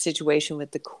the situation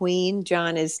with the Queen,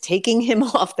 John, is taking him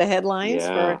off the headlines,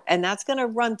 and that's going to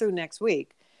run through next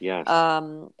week. Yes.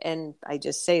 And I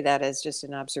just say that as just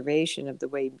an observation of the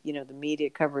way the media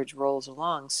coverage rolls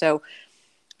along. So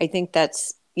I think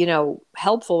that's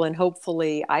helpful, and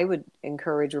hopefully I would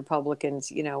encourage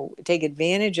Republicans, take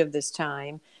advantage of this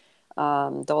time,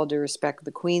 with all due respect,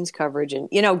 the Queen's coverage, and,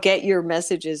 get your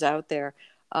messages out there.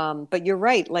 But you're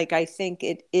right. I think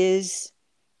it is,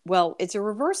 it's a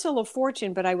reversal of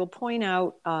fortune, but I will point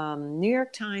out, New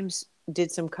York Times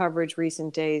did some coverage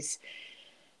recent days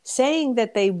saying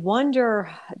that they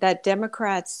wonder that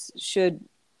Democrats should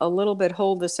a little bit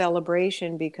hold the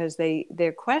celebration because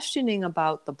they're questioning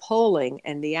about the polling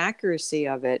and the accuracy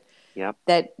of it. Yep.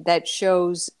 That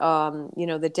shows,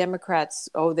 the Democrats,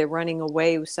 they're running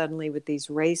away suddenly with these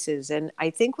races. And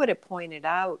I think what it pointed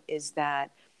out is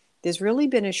that there's really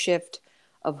been a shift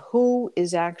of who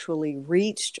is actually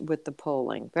reached with the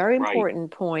polling. Very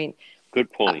important point.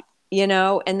 Good point.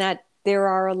 And that there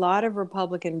are a lot of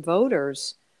Republican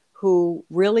voters who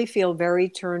really feel very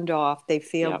turned off. They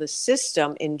feel the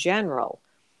system in general,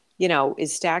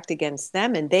 is stacked against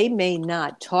them, and they may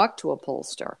not talk to a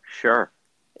pollster. Sure.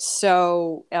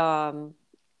 So,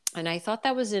 and I thought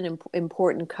that was an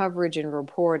important coverage and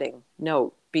reporting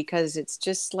note, because it's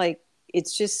just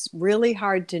really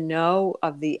hard to know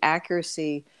of the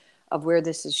accuracy of where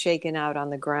this is shaken out on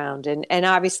the ground. And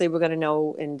obviously we're going to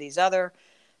know in these other,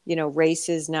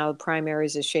 races now,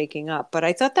 primaries is shaking up. But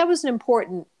I thought that was an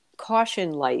important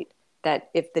caution light, that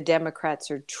if the Democrats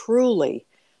are truly,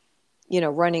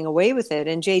 running away with it.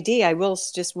 And JD, I will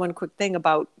just one quick thing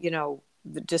about,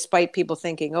 despite people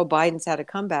thinking, oh, Biden's had a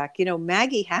comeback,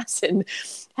 Maggie Hassan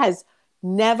has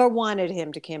never wanted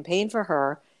him to campaign for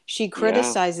her. She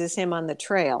criticizes him on the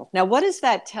trail. Now, what does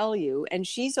that tell you? And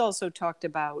she's also talked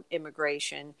about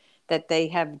immigration, that they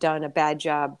have done a bad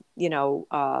job,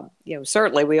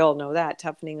 certainly we all know that,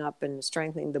 toughening up and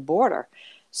strengthening the border.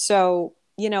 So,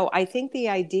 I think the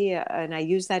idea, and I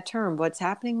use that term, what's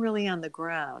happening really on the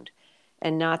ground,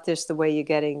 and not just the way you're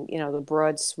getting, the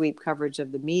broad sweep coverage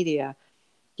of the media.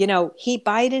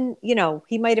 Biden,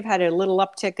 he might have had a little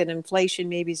uptick in inflation.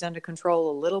 Maybe he's under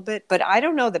control a little bit, but I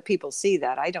don't know that people see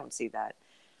that. I don't see that.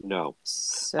 No.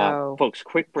 So, folks,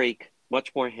 quick break.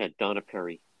 Much more ahead. Donna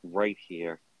Perry right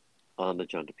here on the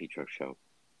John DePetro Show.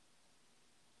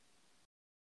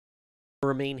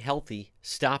 Remain healthy.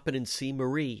 Stop in and see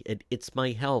Marie at It's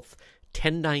My Health,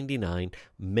 1099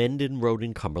 Mendon Road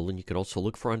in Cumberland. You can also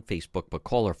look for her on Facebook, but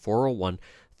call her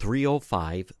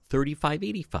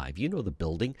 401-305-3585. You know the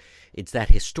building. It's that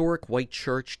historic white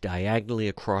church diagonally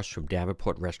across from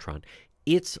Davenport Restaurant.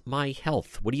 It's My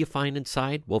Health. What do you find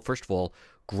inside? Well, first of all,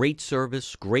 great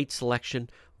service, great selection,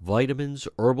 vitamins,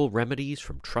 herbal remedies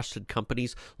from trusted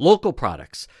companies, local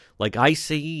products like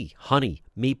ICE, honey,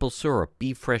 maple syrup,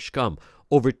 beef fresh gum,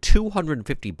 over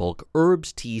 250 bulk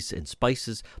herbs, teas, and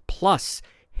spices, plus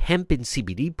hemp and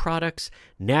CBD products,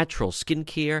 natural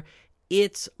skincare.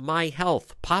 It's My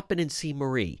Health. Pop in and see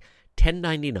Marie.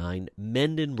 1099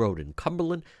 Mendon Road in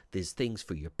Cumberland. There's things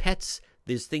for your pets.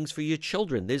 There's things for your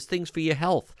children. There's things for your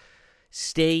health.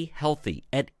 Stay healthy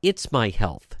at It's My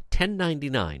Health.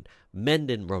 1099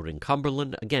 Mendon Road in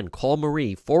Cumberland. Again, call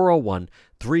Marie,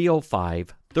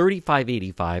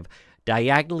 401-305-3585,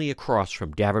 diagonally across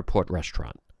from Davenport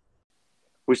Restaurant.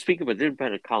 We're speaking with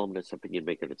independent columnist, opinion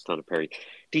maker, that's Donna Perry.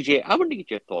 DJ, I want to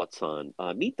get your thoughts on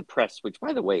Meet the Press, which,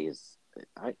 by the way, is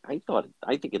I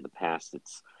think in the past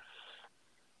it's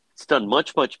done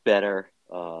much better.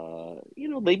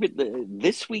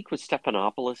 This week with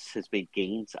Stephanopoulos has made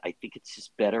gains. I think it's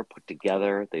just better put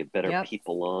together. They have better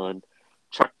people on.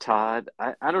 Chuck Todd,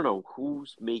 I don't know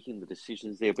who's making the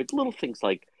decisions there, but little things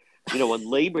like, on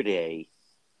Labor Day,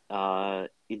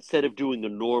 instead of doing a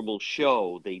normal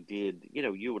show, they did,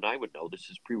 you and I would know, this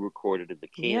is pre-recorded in the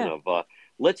can of,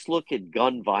 let's look at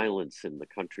gun violence in the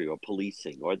country or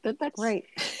policing, or that's right.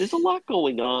 There's a lot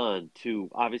going on to,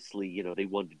 obviously, they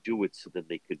wanted to do it so that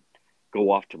they could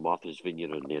go off to Martha's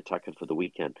Vineyard or Nantucket for the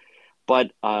weekend.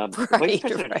 But Vice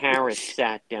President Harris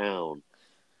sat down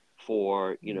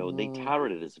for, they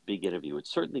touted it as a big interview. It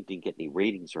certainly didn't get any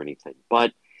ratings or anything.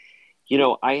 But,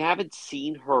 I haven't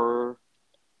seen her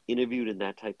interviewed in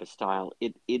that type of style.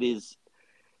 It is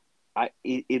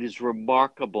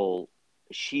remarkable.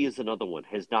 She is another one,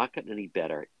 has not gotten any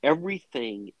better.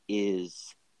 Everything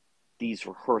is these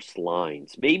rehearsed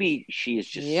lines. Maybe she is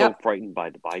just so frightened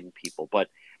by the Biden people, but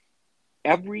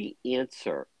every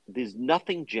answer, there's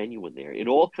nothing genuine there. It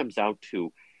all comes out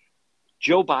to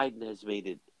Joe Biden has made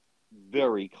it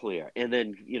very clear. And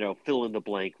then, fill in the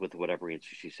blank with whatever answer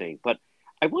she's saying. But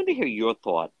I want to hear your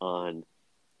thought on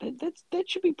that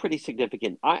should be pretty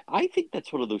significant. I think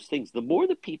that's one of those things. The more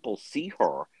that people see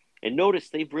her, and notice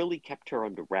they've really kept her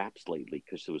under wraps lately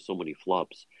because there was so many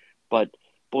flubs. But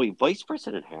boy, Vice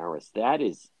President Harris, that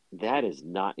is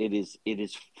not. It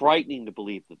is frightening to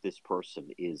believe that this person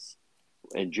is,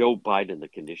 and Joe Biden,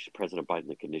 President Biden,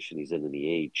 the condition he's in the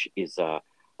age, is a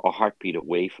heartbeat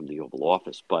away from the Oval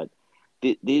Office. But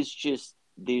there's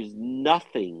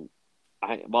nothing.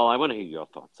 I want to hear your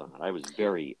thoughts on it. I was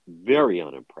very, very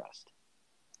unimpressed.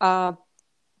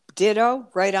 Ditto,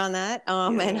 right on that.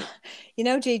 And,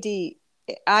 JD,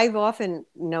 I've often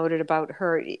noted about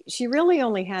her, she really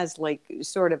only has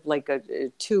sort of a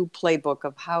two playbook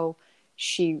of how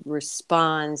she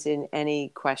responds in any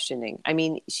questioning. I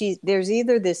mean, there's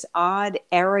either this odd,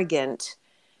 arrogant,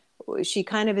 she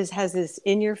kind of has this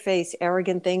in-your-face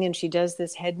arrogant thing, and she does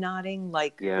this head nodding,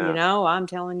 I'm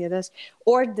telling you this,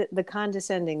 or the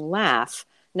condescending laugh.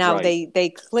 Now,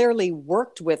 they clearly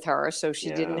worked with her, so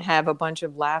she didn't have a bunch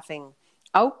of laughing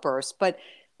outburst. But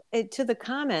to the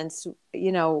comments,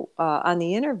 on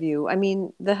the interview, I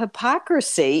mean, the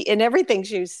hypocrisy in everything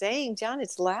she was saying, John,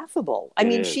 it's laughable. I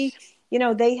mean,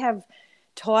 they have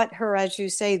taught her, as you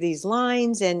say, these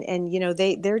lines, and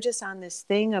they're just on this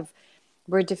thing of,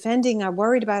 we're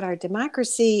worried about our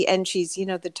democracy, and she's,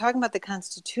 they're talking about the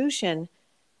Constitution,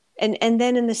 and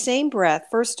then in the same breath,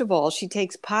 first of all, she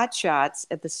takes pot shots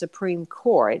at the Supreme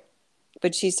Court,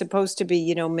 but she's supposed to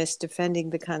be,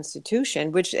 misdefending the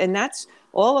Constitution, and that's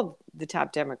all of the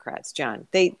top Democrats, John.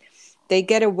 They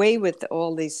get away with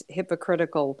all these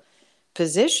hypocritical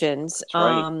positions.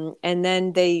 Right. And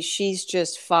then she's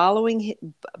just following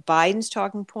Biden's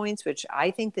talking points, which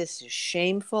I think this is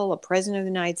shameful. A president of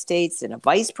the United States and a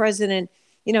vice president,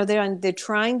 they're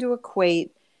trying to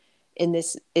equate in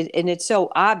this, and it's so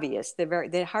obvious.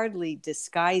 They're hardly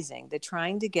disguising. They're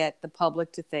trying to get the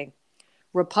public to think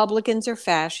Republicans are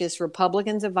fascists,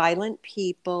 Republicans are violent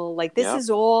people. Like, this is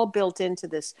all built into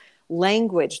this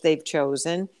language they've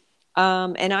chosen.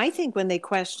 And I think when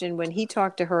he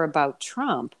talked to her about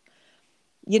Trump,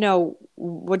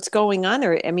 what's going on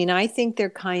there. I mean, I think they're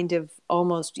kind of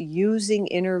almost using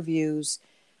interviews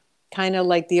kind of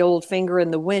like the old finger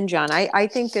in the wind, John. I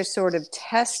think they're sort of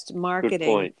test marketing. Good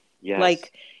point. Yes.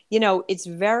 Like, it's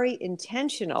very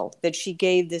intentional that she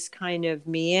gave this kind of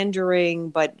meandering,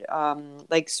 but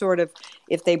like sort of,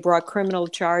 if they brought criminal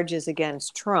charges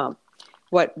against Trump,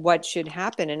 what should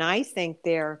happen? And I think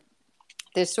they're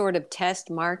sort of test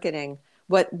marketing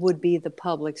what would be the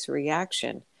public's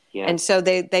reaction. Yeah. And so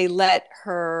they let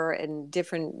her and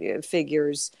different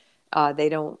figures, they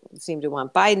don't seem to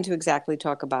want Biden to exactly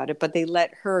talk about it, but they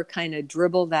let her kind of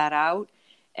dribble that out.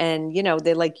 And,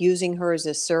 they like using her as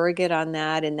a surrogate on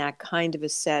that in that kind of a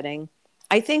setting.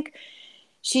 I think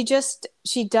she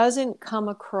doesn't come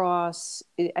across.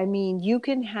 I mean, you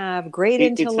can have great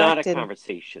intellect. It's not a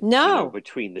conversation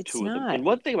between the two of them. And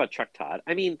one thing about Chuck Todd,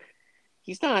 I mean,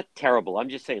 he's not terrible. I'm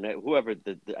just saying that whoever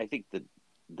I think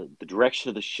the direction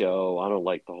of the show, I don't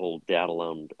like the whole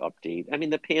Dataland update. I mean,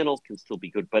 the panel can still be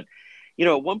good, but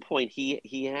at one point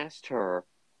he asked her,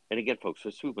 and again, folks,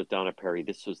 we're speaking with Donna Perry.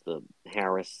 This was the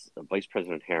Vice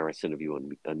President Harris interview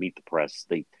on Meet the Press.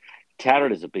 They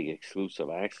touted as a big exclusive.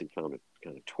 I actually found it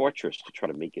kind of torturous to try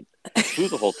to make it through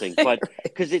the whole thing, but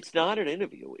because it's not an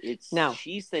interview.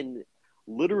 She's then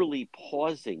literally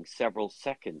pausing several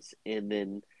seconds and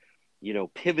then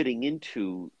pivoting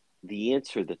into the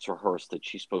answer that's rehearsed that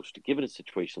she's supposed to give in a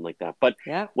situation like that. But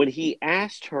when he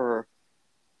asked her,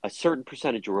 a certain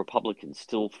percentage of Republicans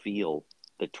still feel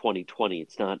that 2020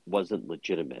 wasn't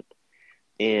legitimate.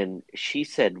 And she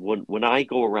said, when I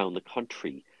go around the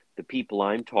country, the people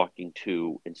I'm talking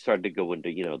to, and started to go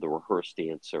into, the rehearsed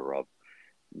answer of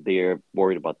they're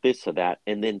worried about this or that.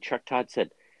 And then Chuck Todd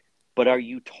said, but are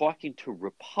you talking to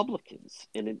Republicans?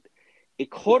 And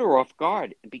it caught her off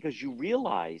guard, because you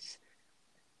realize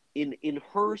in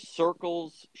her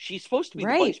circles, she's supposed to be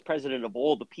the vice president of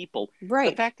all the people.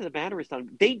 Right. The fact of the matter is,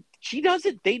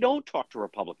 they don't talk to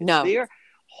Republicans. No. Their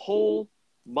whole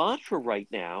mantra right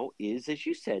now is, as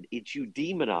you said, it's you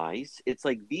demonize. It's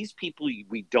like, these people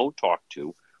we don't talk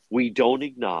to, we don't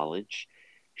acknowledge.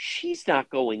 She's not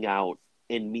going out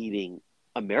and meeting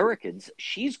Americans.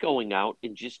 She's going out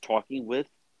and just talking with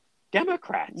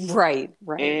Democrats. Right.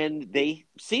 And they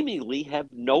seemingly have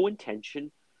no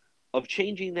intention of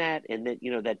changing that. And that,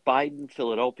 that Biden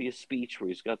Philadelphia speech where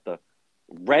he's got the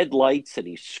red lights and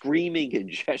he's screaming and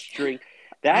gesturing,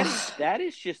 that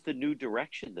is just the new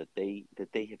direction that they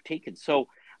have taken. So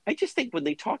I just think when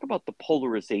they talk about the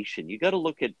polarization, you got to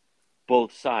look at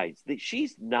both sides.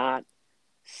 She's not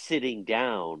sitting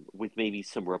down with maybe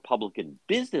some Republican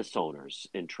business owners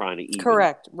and trying to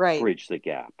even bridge the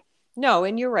gap. No,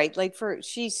 and you're right. Like,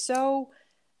 she's so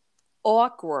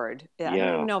awkward. I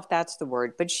don't even know if that's the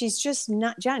word, but she's just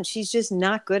not, John, she's just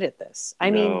not good at this. I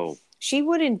mean, she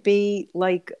wouldn't be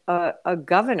like a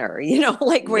governor,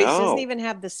 like where she doesn't even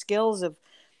have the skills of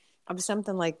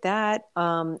something like that.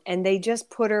 And they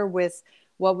just put her with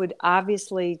what would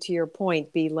obviously, to your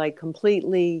point, be like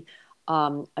completely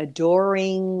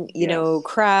adoring,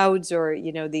 crowds, or,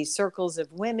 these circles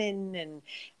of women, and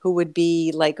who would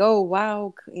be like, oh,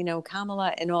 wow,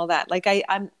 Kamala and all that. Like,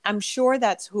 I'm sure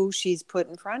that's who she's put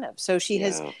in front of. So she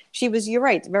was, you're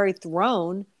right, very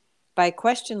thrown by a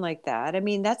question like that. I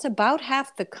mean, that's about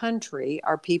half the country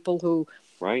are people who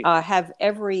have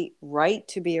every right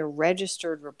to be a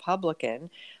registered Republican,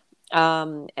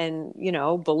 and,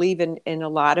 believe in a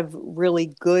lot of really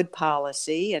good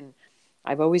policy. And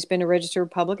I've always been a registered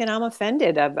Republican. I'm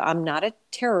offended. I'm not a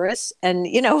terrorist. And,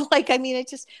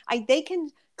 they can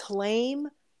claim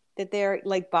that they're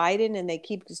like Biden and they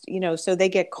keep, so they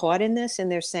get caught in this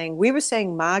and they're saying, we were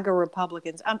saying MAGA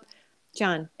Republicans.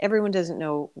 John, everyone doesn't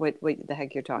know what the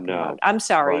heck you're talking about. I'm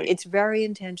sorry. Right. It's very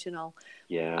intentional.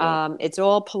 Yeah. It's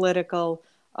all political.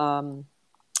 And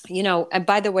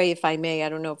by the way, if I may, I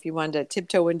don't know if you wanted to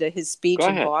tiptoe into his speech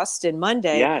in Boston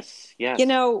Monday. Yes.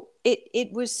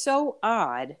 It was so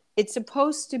odd. It's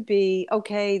supposed to be,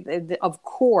 okay, of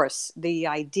course, the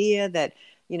idea that,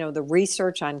 the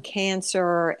research on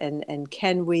cancer and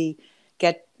can we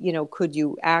get, could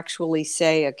you actually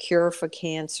say a cure for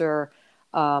cancer,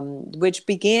 which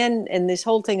began in this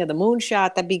whole thing of the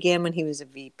moonshot that began when he was a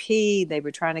VP. They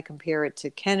were trying to compare it to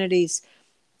Kennedy's.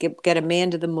 Get a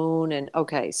man to the moon, and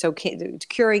so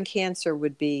curing cancer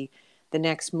would be the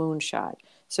next moonshot.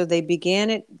 So they began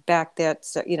it back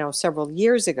several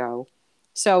years ago.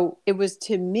 So it was,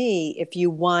 to me, if you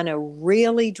want to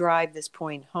really drive this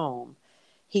point home,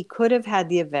 he could have had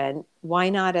the event. Why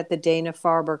not at the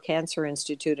Dana-Farber Cancer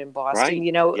Institute in Boston?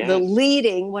 Right.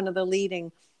 One of the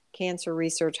leading cancer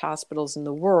research hospitals in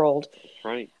the world.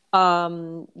 Right.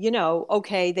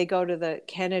 They go to the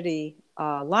Kennedy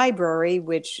library,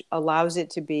 which allows it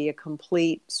to be a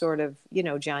complete sort of,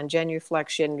 John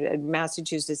genuflection,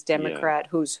 Massachusetts Democrat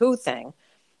who's who thing.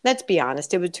 Let's be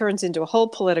honest. It turns into a whole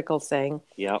political thing.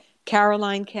 Yep.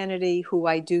 Caroline Kennedy, who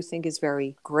I do think is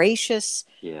very gracious.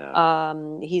 Yeah.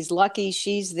 He's lucky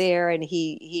she's there, and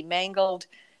he mangled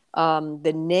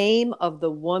the name of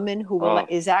the woman who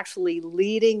is actually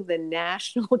leading the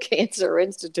National Cancer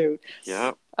Institute.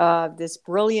 Yeah. This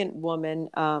brilliant woman.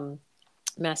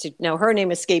 Now her name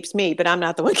escapes me, but I'm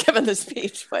not the one giving the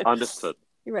speech. But understood.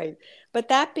 Right. But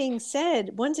that being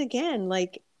said, once again,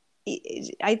 like,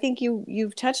 I think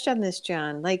you've touched on this,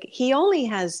 John. Like,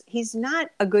 he's not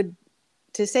a good,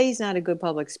 to say he's not a good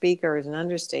public speaker is an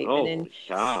understatement.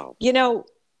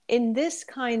 In this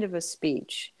kind of a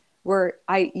speech where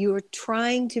you were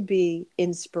trying to be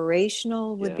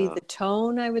inspirational would be the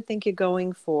tone I would think you're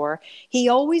going for. He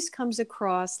always comes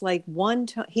across like one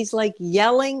tone. He's like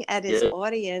yelling at his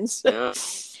audience. Yeah.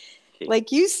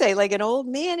 Like you say, like an old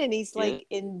man, and he's like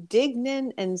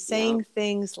indignant and saying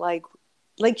things like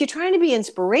you're trying to be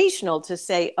inspirational to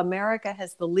say America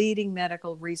has the leading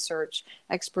medical research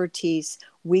expertise.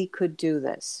 We could do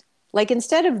this. Like,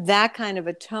 instead of that kind of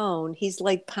a tone, he's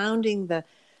like pounding the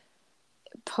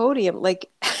podium, like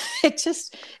it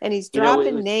just, and he's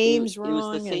dropping names wrong. It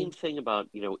was the same thing about,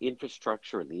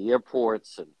 infrastructure and the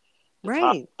airports and the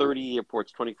top 30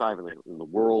 airports, 25 in the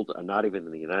world, not even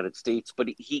in the United States. But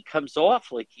he comes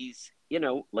off like he's,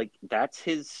 like that's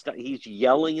his, he's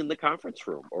yelling in the conference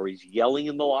room, or he's yelling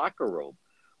in the locker room,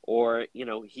 or,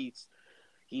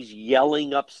 he's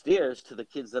yelling upstairs to the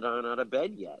kids that aren't out of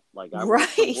bed yet. Like, I want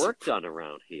some work done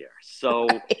around here. So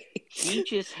he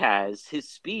just has his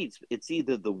speeds. It's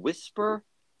either the whisper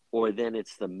or then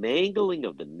it's the mangling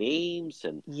of the names.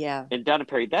 And Donna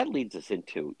Perry, that leads us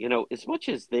into, as much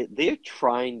as they're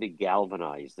trying to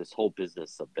galvanize this whole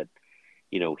business of that,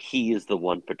 he is the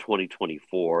one for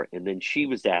 2024. And then she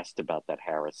was asked about that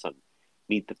Harris on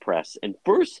Meet the Press. And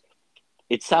first,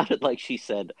 it sounded like she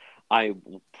said, I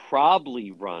will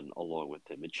probably run along with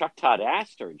him. And Chuck Todd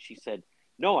asked her, and she said,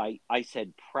 no, I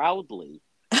said proudly.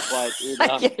 But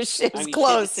it's close. She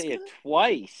had to say it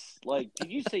twice. Like,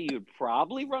 did you say you'd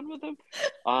probably run with him?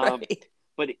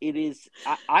 But it is,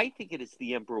 I think it is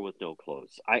the emperor with no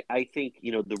clothes. I think,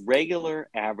 the regular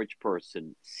average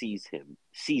person sees him,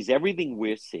 sees everything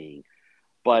we're seeing.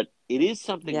 But it is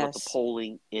something with the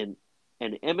polling and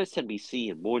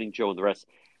MSNBC and Morning Joe and the rest.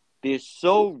 They're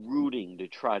so rooting to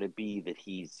try to be that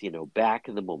he's, back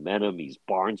in the momentum. He's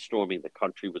barnstorming the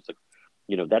country with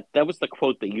that was the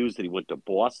quote they used that he went to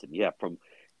Boston. Yeah, from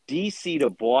D.C. to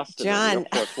Boston. John. Air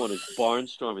Force One is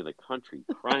barnstorming the country,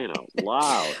 crying out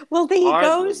loud. Well, he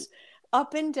goes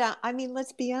up and down. I mean,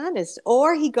 let's be honest.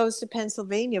 Or he goes to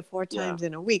Pennsylvania 4 times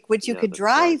in a week, which you could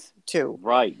drive to.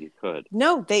 Right, you could.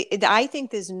 No, I think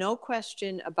there's no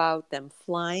question about them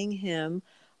flying him.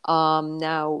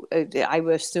 Now, I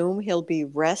would assume he'll be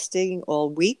resting all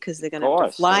week because they're going to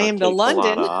have to fly him to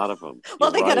London. Out of him.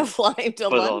 Well, they're going to fly him to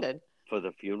London for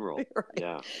the funeral. Right.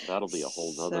 Yeah, that'll be a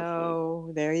whole nother thing.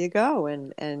 So there you go,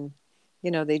 and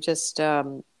they just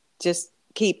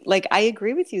keep, like, I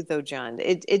agree with you though, John.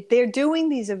 They're doing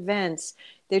these events.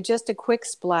 They're just a quick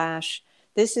splash.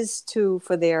 This is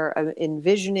for their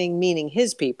envisioning, meaning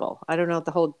his people. I don't know if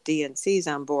the whole DNC's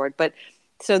on board, but.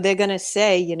 So they're going to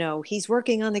say, he's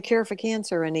working on the cure for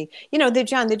cancer, and they're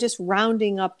just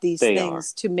rounding up these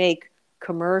things to make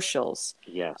commercials.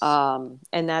 Yes.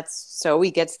 And so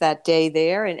he gets that day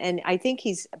there, and I think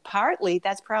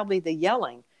that's probably the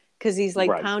yelling, because he's like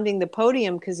pounding the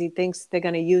podium because he thinks they're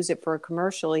going to use it for a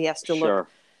commercial. He has to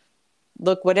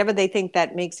look whatever they think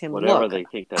that makes him look. Whatever they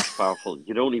think that's powerful.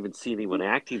 You don't even see anyone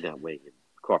acting that way in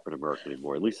corporate America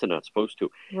anymore. At least they're not supposed to.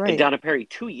 Right. And Donna Perry,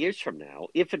 2 years from now,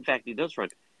 if in fact he does run,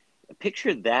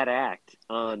 picture that act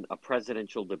on a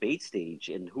presidential debate stage,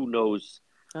 and who knows.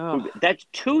 That's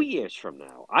 2 years from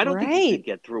now. I don't think he could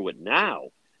get through it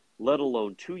now, let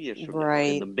alone 2 years from now.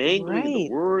 And the mangling of the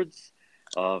words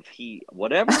of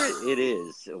whatever it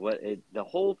is, the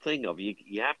whole thing of you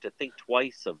have to think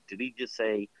twice of, did he just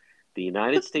say the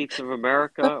United States of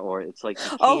America? Or it's like,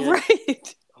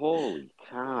 right. Holy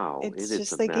cow. It's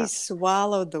just like he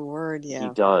swallowed the word, He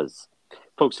does.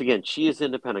 Folks, again, she is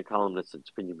independent columnist and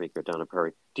opinion maker, Donna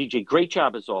Perry. DJ, great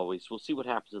job as always. We'll see what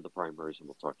happens in the primaries, and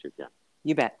we'll talk to you again.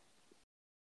 You bet.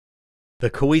 The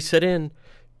Coesit Inn,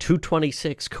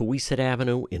 226 Coesit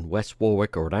Avenue in West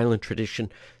Warwick, Rhode Island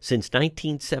tradition since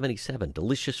 1977.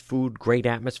 Delicious food, great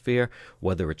atmosphere,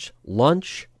 whether it's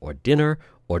lunch or dinner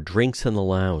or drinks in the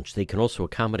lounge. They can also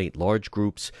accommodate large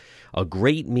groups. A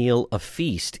great meal, a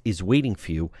feast, is waiting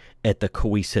for you at the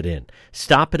Coesit Inn.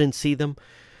 Stop in and see them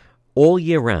all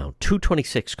year round.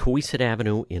 226 Coesit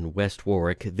Avenue in West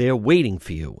Warwick. They're waiting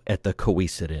for you at the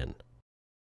Coesit Inn.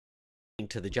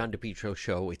 To the John DePetro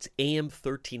Show. It's AM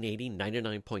 1380,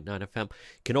 99.9 FM. You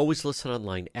can always listen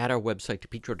online at our website,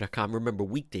 DePetro.com. Remember,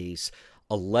 weekdays,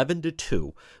 11 to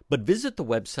 2. But visit the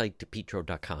website,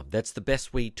 DePetro.com. That's the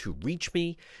best way to reach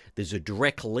me. There's a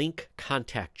direct link.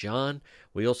 Contact John.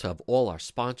 We also have all our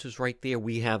sponsors right there.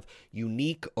 We have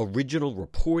unique, original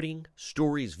reporting,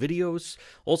 stories, videos.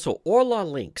 Also, all our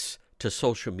links to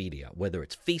social media, whether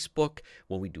it's Facebook,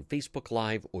 when we do Facebook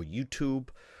Live, or YouTube,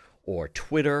 or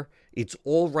Twitter. It's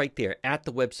all right there at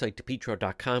the website,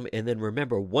 DePetro.com. And then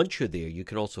remember, once you're there, you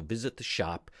can also visit the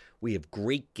shop. We have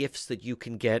great gifts that you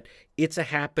can get. It's a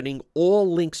happening.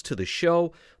 All links to the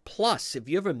show. Plus, if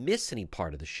you ever miss any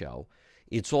part of the show,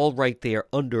 it's all right there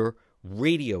under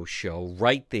radio show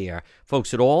right there.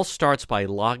 Folks, it all starts by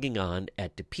logging on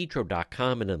at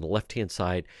DePetro.com. And on the left-hand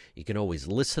side, you can always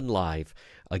listen live.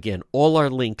 Again, all our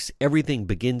links, everything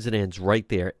begins and ends right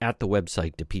there at the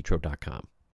website, DePetro.com.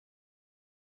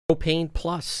 Propane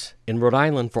Plus in Rhode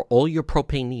Island for all your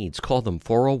propane needs. Call them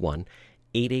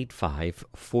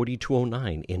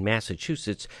 401-885-4209. In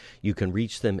Massachusetts, you can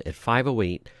reach them at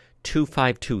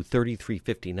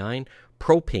 508-252-3359.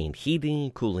 Propane, heating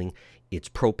and cooling, it's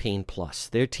Propane Plus.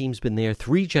 Their team's been there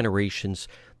 3 generations.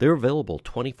 They're available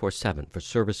 24/7 for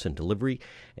service and delivery,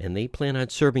 and they plan on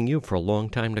serving you for a long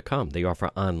time to come. They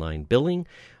offer online billing,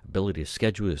 ability to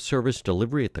schedule a service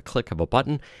delivery at the click of a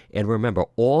button, and remember,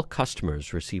 all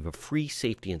customers receive a free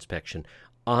safety inspection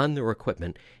on their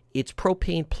equipment. It's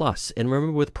Propane Plus, and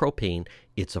remember, with propane,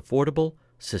 it's affordable,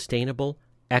 sustainable,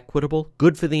 equitable,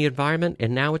 good for the environment,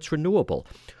 and now it's renewable.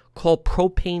 Call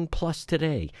Propane Plus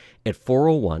today at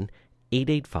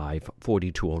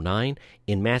 401-885-4209.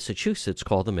 In Massachusetts,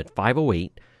 call them at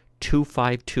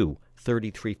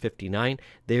 508-252-3359.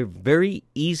 They're very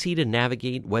easy to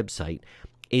navigate website.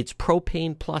 It's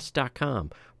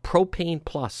propaneplus.com. Propane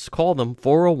Plus. Call them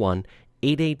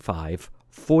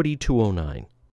 401-885-4209.